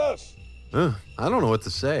about us? I don't know what to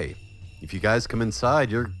say. If you guys come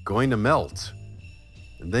inside, you're going to melt.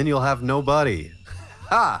 And then you'll have nobody.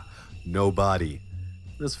 Ha! Nobody.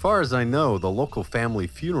 As far as I know, the local family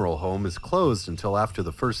funeral home is closed until after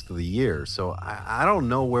the first of the year, so I don't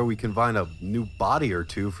know where we can find a new body or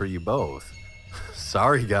two for you both.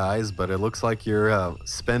 Sorry, guys, but it looks like you're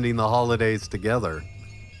spending the holidays together.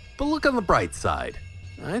 But look on the bright side.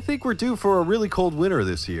 I think we're due for a really cold winter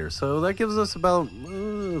this year, so that gives us about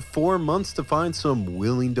 4 months to find some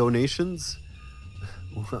willing donations.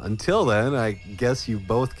 Until then, I guess you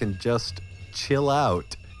both can just chill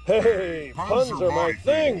out. Hey, puns are my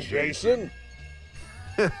thing, Jason.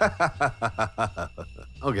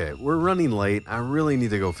 Okay, we're running late. I really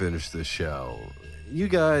need to go finish this show. You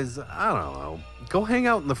guys, I don't know, go hang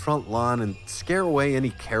out in the front lawn and scare away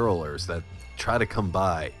any carolers that try to come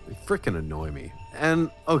by. They frickin' annoy me.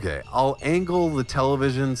 And, okay, I'll angle the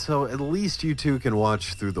television so at least you two can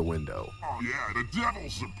watch through the window. Oh yeah, the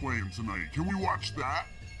Devils are playing tonight. Can we watch that?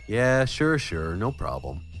 Yeah, sure, no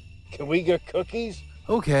problem. Can we get cookies?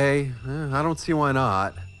 Okay, I don't see why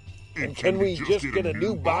not. And can we just get a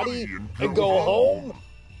new body and go home?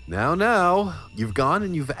 Now, you've gone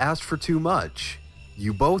and you've asked for too much.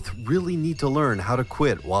 You both really need to learn how to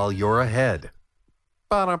quit while you're ahead.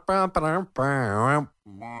 Well,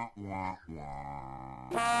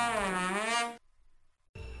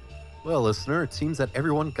 listener, it seems that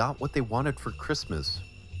everyone got what they wanted for Christmas,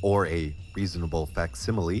 or a reasonable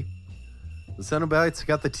facsimile. The Cenobites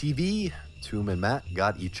got the TV, Toom and Matt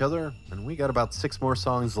got each other, and we got about 6 more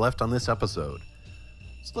songs left on this episode.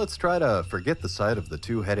 So let's try to forget the sight of the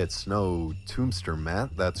two-headed snow tombster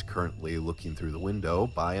Matt that's currently looking through the window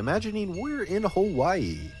by imagining we're in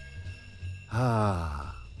Hawaii.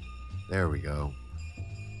 Ah, there we go.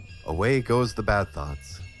 Away goes the bad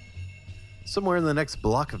thoughts. Somewhere in the next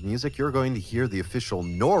block of music, you're going to hear the official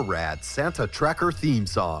NORAD Santa Tracker theme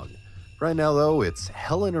song. Right now, though, it's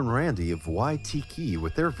Helen and Randy of Waitiki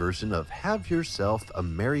with their version of Have Yourself a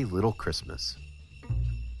Merry Little Christmas.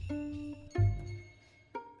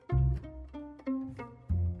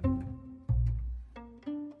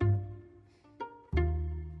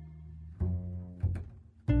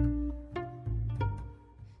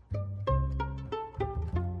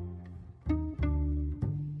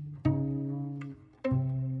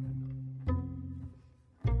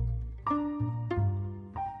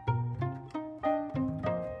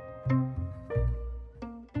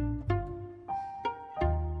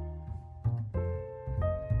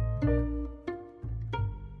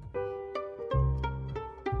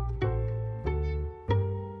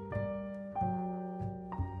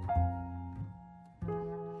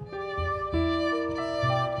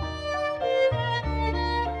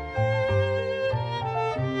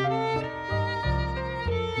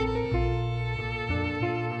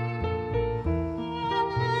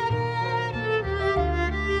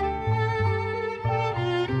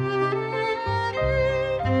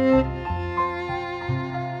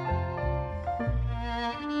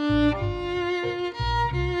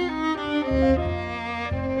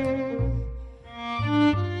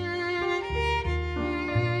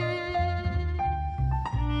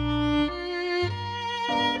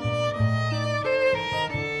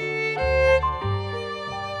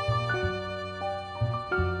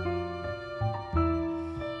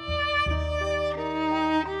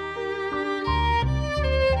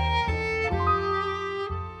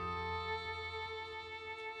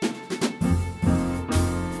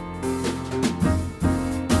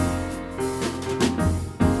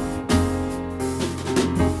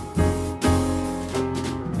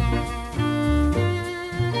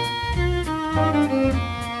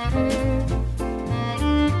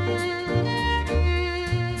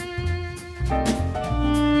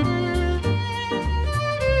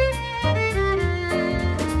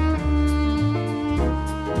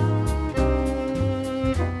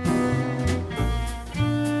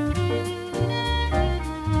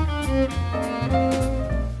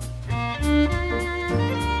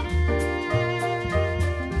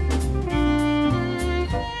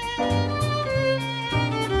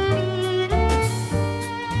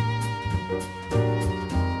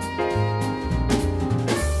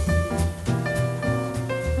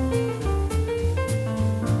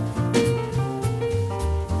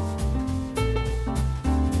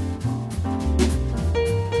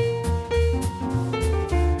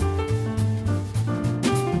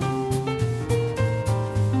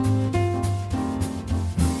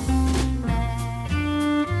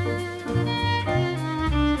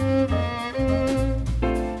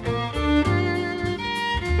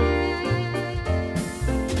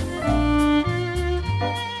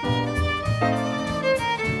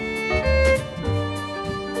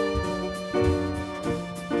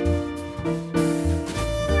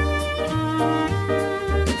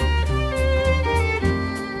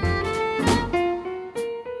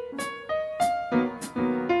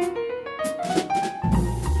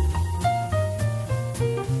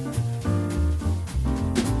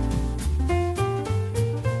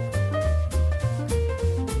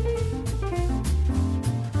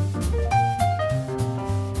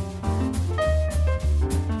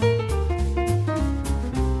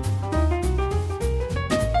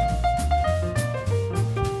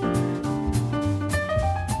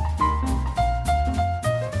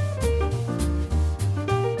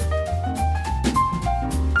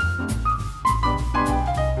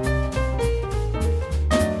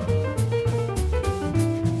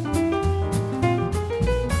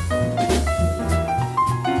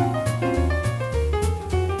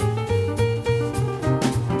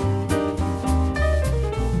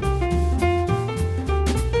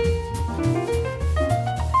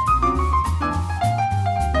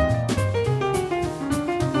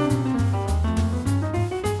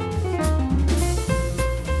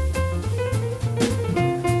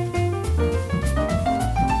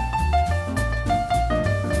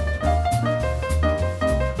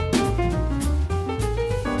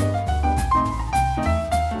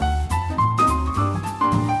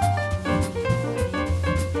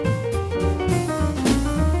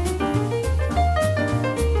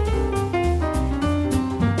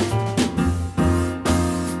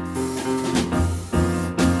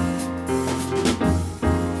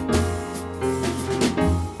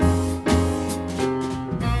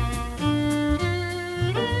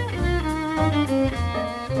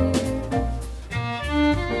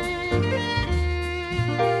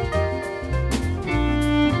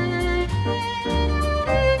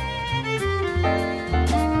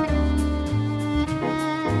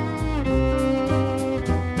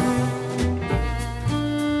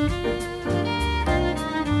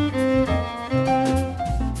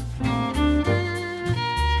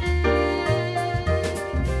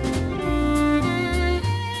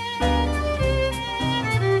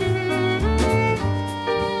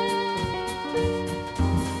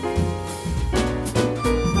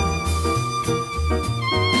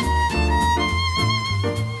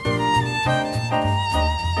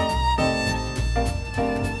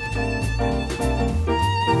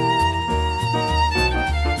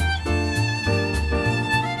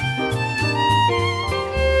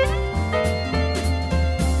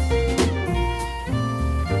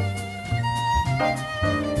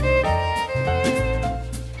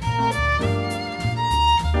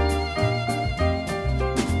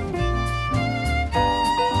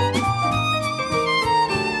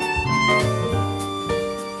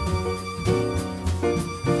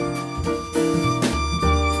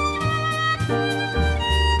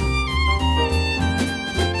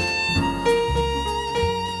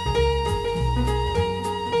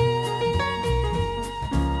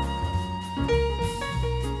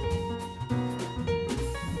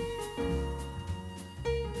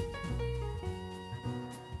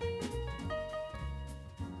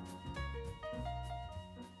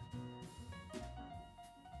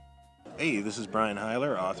 Hey, this is Brian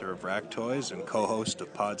Heiler, author of Rack Toys and co-host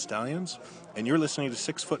of Pod Stallions, and you're listening to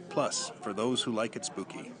 6 Foot Plus, for those who like it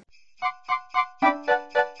spooky.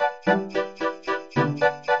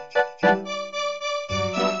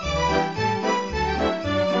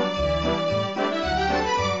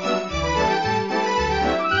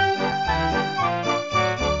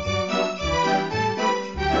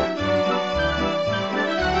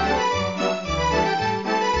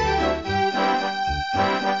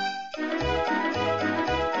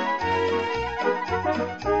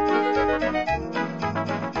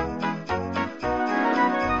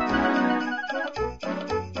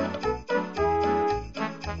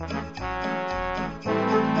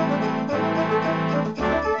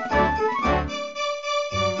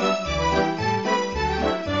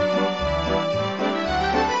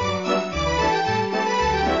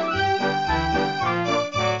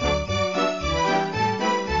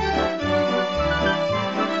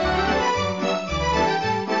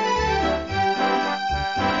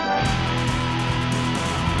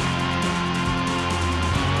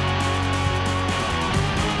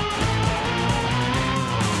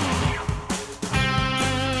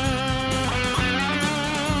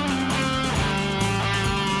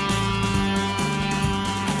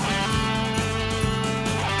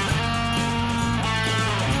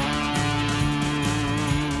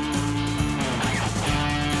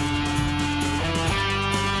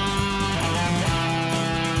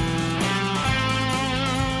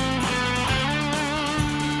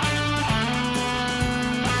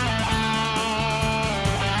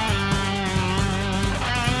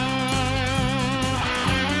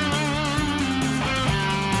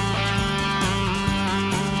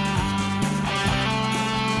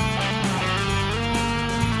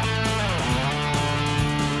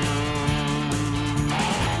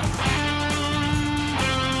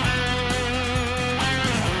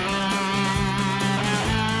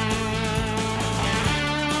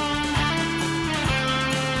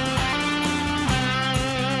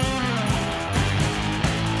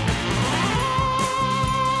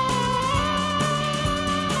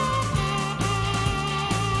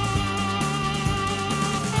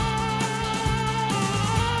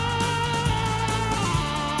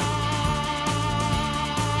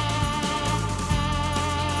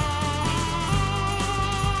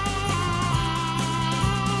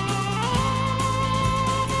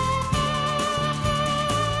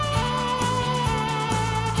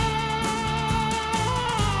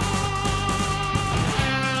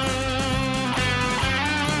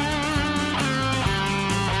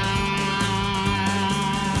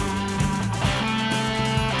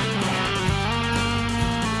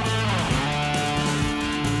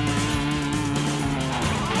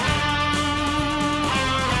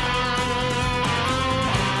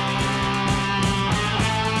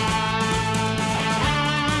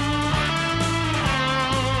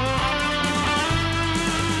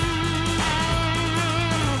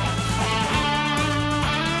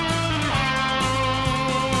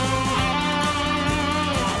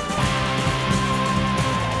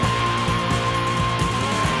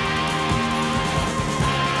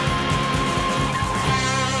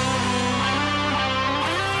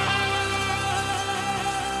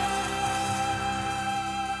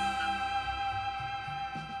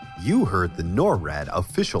 You heard the NORAD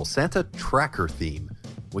official Santa Tracker theme,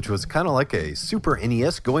 which was kind of like a Super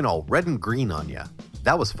NES going all red and green on ya.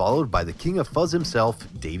 That was followed by the King of Fuzz himself,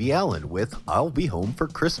 Davey Allen, with I'll Be Home for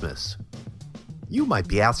Christmas. You might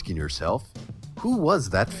be asking yourself, who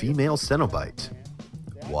was that female Cenobite?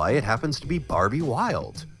 Why, it happens to be Barbie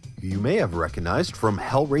Wilde, who you may have recognized from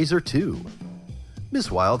Hellraiser 2. Ms.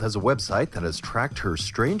 Wilde has a website that has tracked her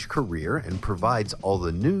strange career and provides all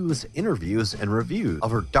the news, interviews, and reviews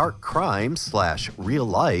of her dark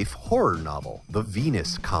crime/real-life horror novel, The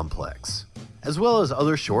Venus Complex, as well as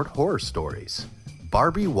other short horror stories.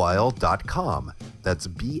 BarbieWilde.com, that's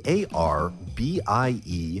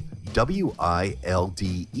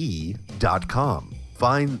BarbieWilde.com.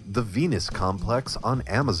 Find The Venus Complex on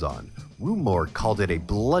Amazon. Rumor called it a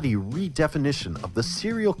bloody redefinition of the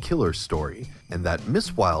serial killer story, and that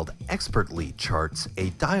Miss Wilde expertly charts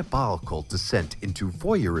a diabolical descent into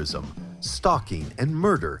voyeurism, stalking, and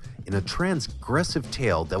murder in a transgressive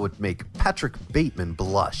tale that would make Patrick Bateman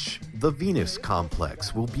blush. The Venus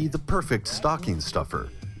Complex will be the perfect stocking stuffer.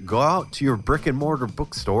 Go out to your brick and mortar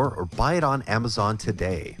bookstore or buy it on Amazon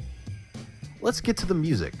today. Let's get to the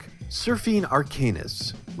music. Surfing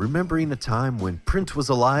Arcanus, remembering a time when print was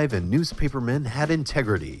alive and newspapermen had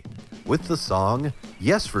integrity. With the song,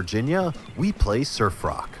 Yes Virginia, We Play Surf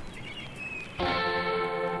Rock.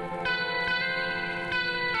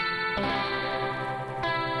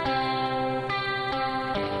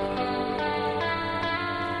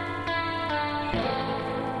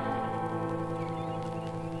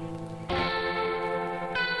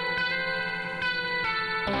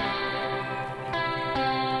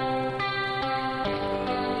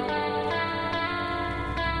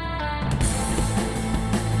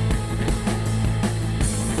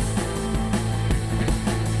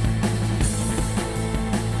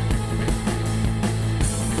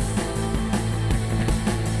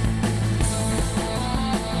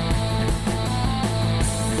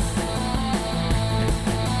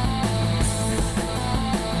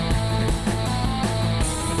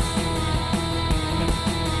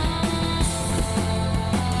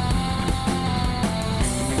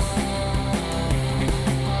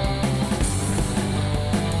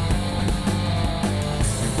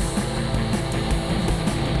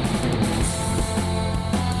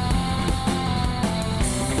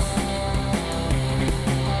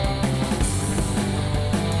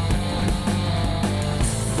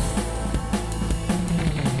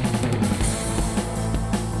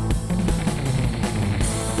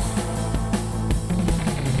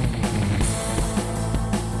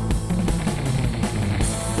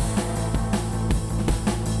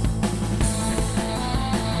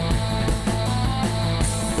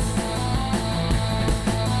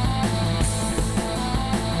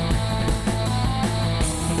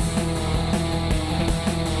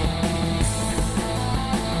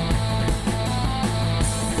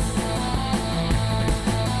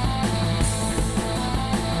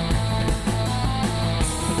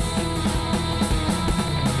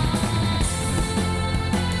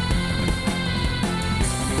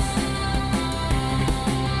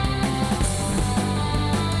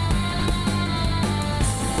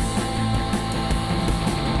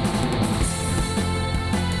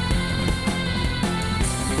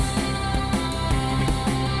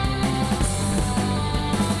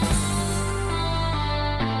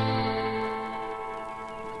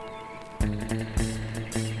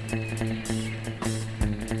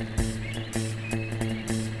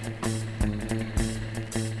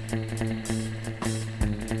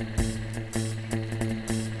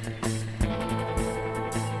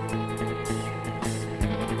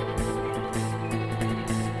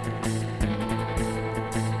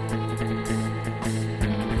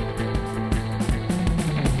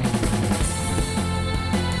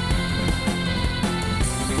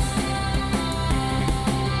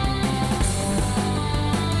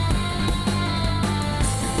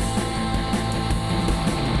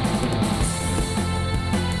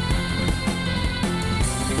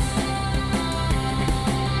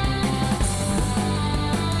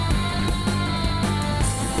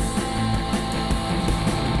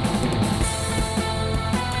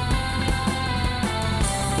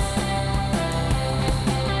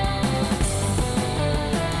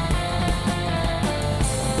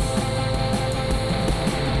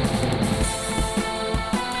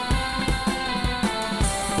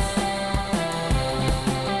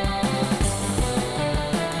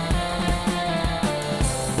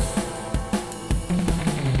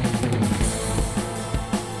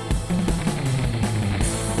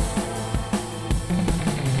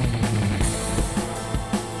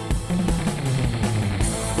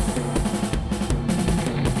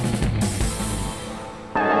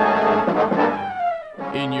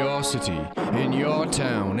 city, in your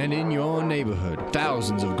town, and in your neighborhood,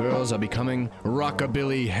 thousands of girls are becoming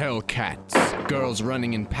rockabilly hellcats. Girls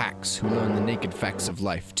running in packs who learn the naked facts of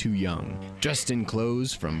life too young, dressed in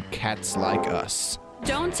clothes from Cats Like Us.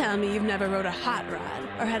 Don't tell me you've never rode a hot rod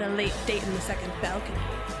or had a late date in the second balcony.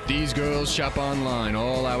 These girls shop online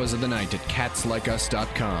all hours of the night at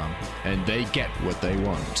catslikeus.com, and they get what they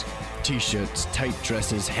want. T-shirts, tight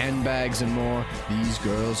dresses, handbags, and more. These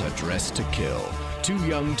girls are dressed to kill. Too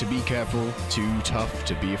young to be careful, too tough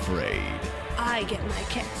to be afraid. I get my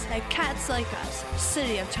kicks at Cats Like Us,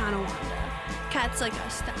 City of Tonawanda.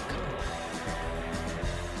 catslikeus.com.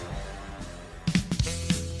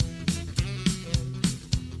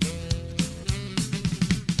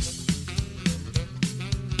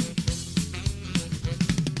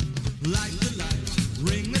 Light the lights,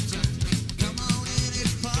 ring the chime. Come on in,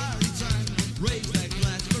 it's party time. Raise that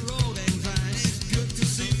glass for old and fine. It's good to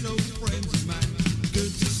see those friends of mine. Good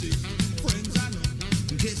to see friends I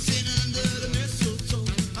know. Kissing under the mistletoe.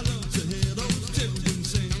 I love to hear those children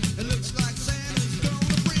sing. It looks like Santa's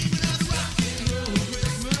gonna bring another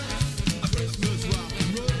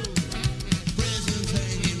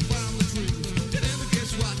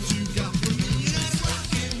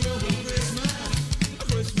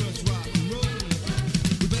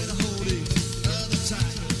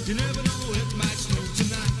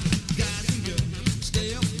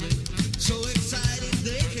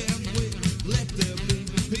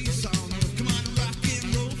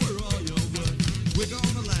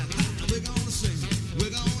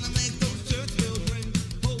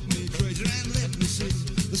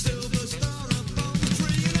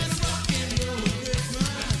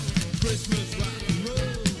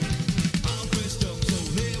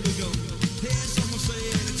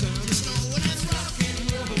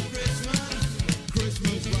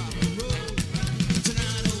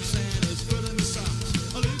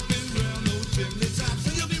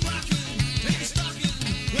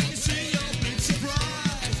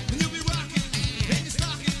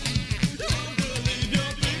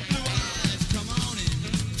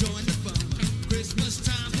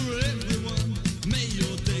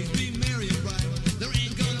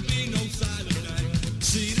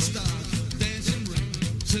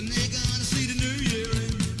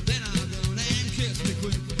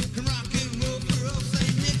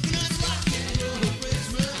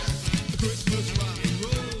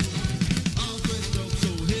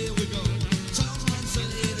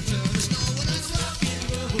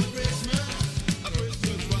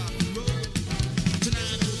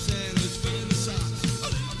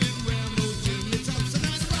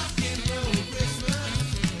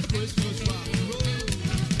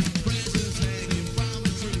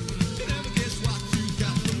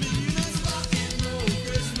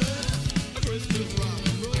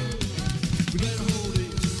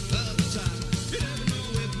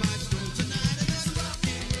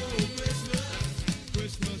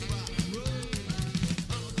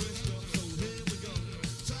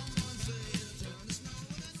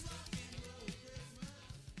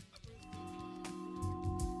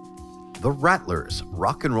The Rattlers,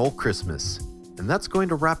 Rock and Roll Christmas. And that's going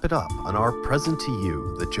to wrap it up on our present to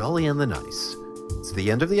you, the Jolly and the Nice. It's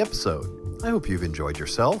the end of the episode. I hope you've enjoyed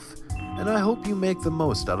yourself, and I hope you make the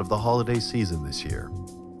most out of the holiday season this year.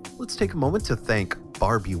 Let's take a moment to thank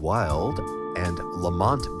Barbie Wild and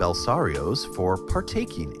Lamont Belsarios for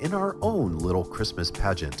partaking in our own little Christmas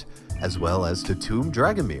pageant, as well as to Tomb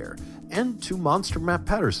Dragomir and to Monster Matt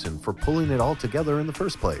Patterson for pulling it all together in the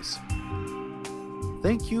first place.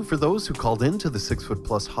 Thank you for those who called in to the 6 Foot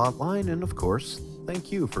Plus hotline, and of course,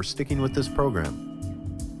 thank you for sticking with this program.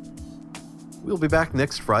 We'll be back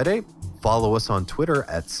next Friday. Follow us on Twitter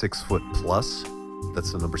at 6 Foot Plus.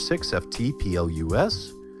 That's the number 6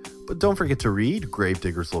 FTPLUS. But don't forget to read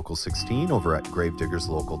Gravediggers Local 16 over at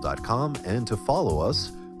gravediggerslocal.com and to follow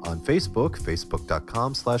us on Facebook,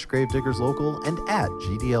 facebook.com/gravediggerslocal, and at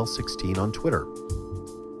GDL16 on Twitter.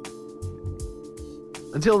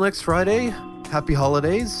 Until next Friday, happy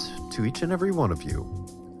holidays to each and every one of you.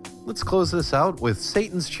 Let's close this out with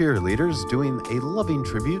Satan's Cheerleaders doing a loving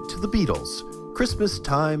tribute to the Beatles. Christmas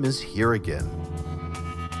time is here again.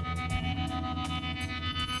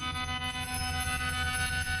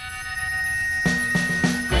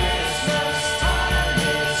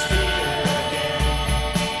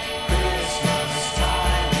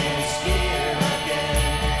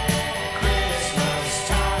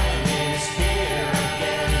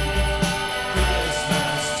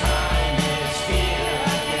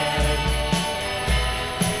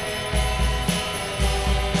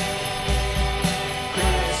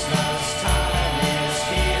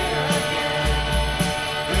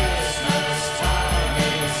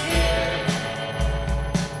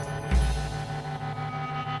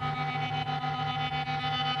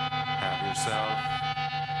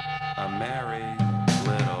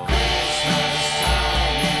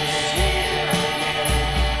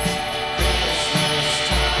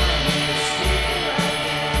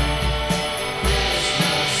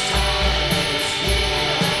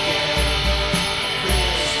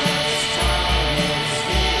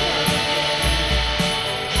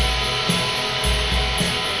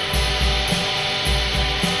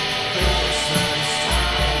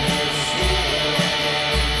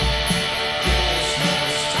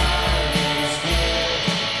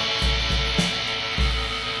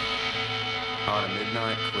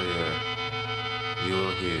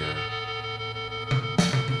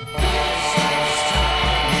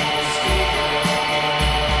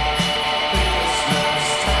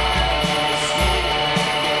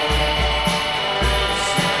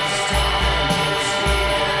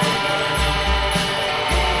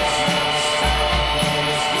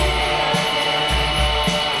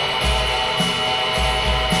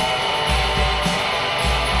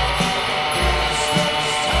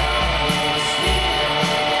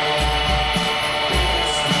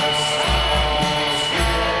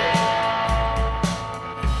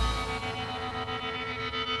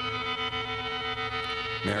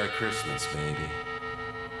 Merry Christmas, baby.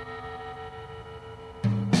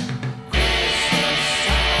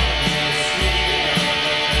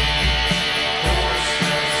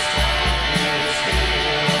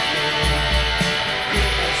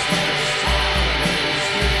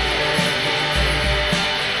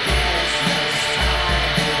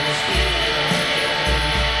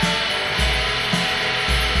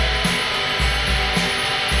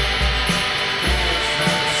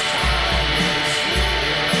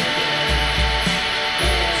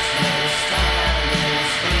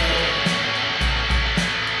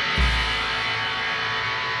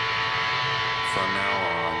 From now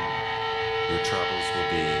on, your troubles will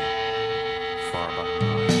be far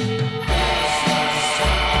behind.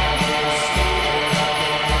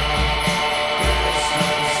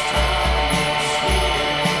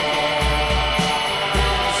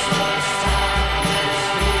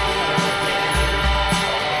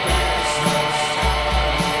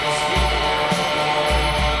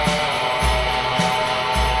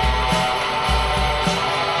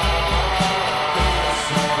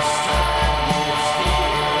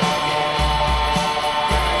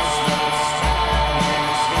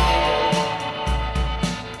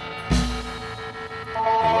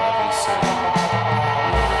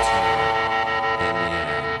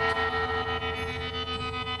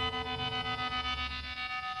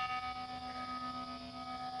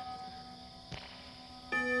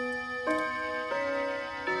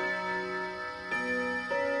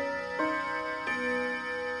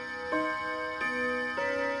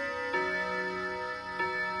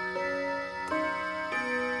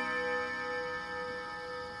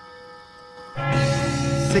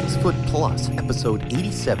 Six Foot Plus, episode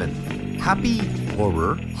 87, Happy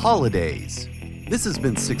Horror Holidays. This has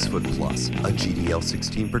been 6 Foot Plus, a GDL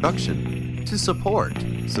 16 production. To support,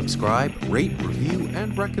 subscribe, rate, review,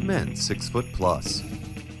 and recommend 6 Foot Plus.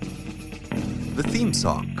 The theme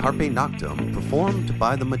song, Carpe Noctem, performed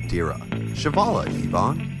by the Madeira. Shivala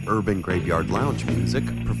Yvonne, Urban Graveyard Lounge music,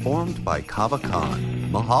 performed by Kava Khan.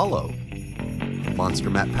 Mahalo. Monster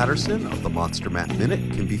Matt Patterson of the Monster Matt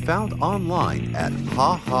Minute can be found online at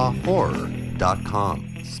hahahorror.com.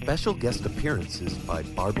 Special guest appearances by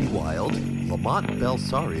Barbie Wild, Lamont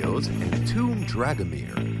Belsarios, and Tomb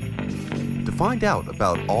Dragomir. To find out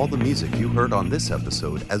about all the music you heard on this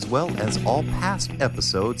episode, as well as all past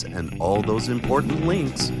episodes and all those important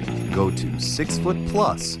links, go to 6 Foot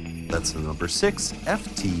Plus, that's the number 6, FTPLUS.com.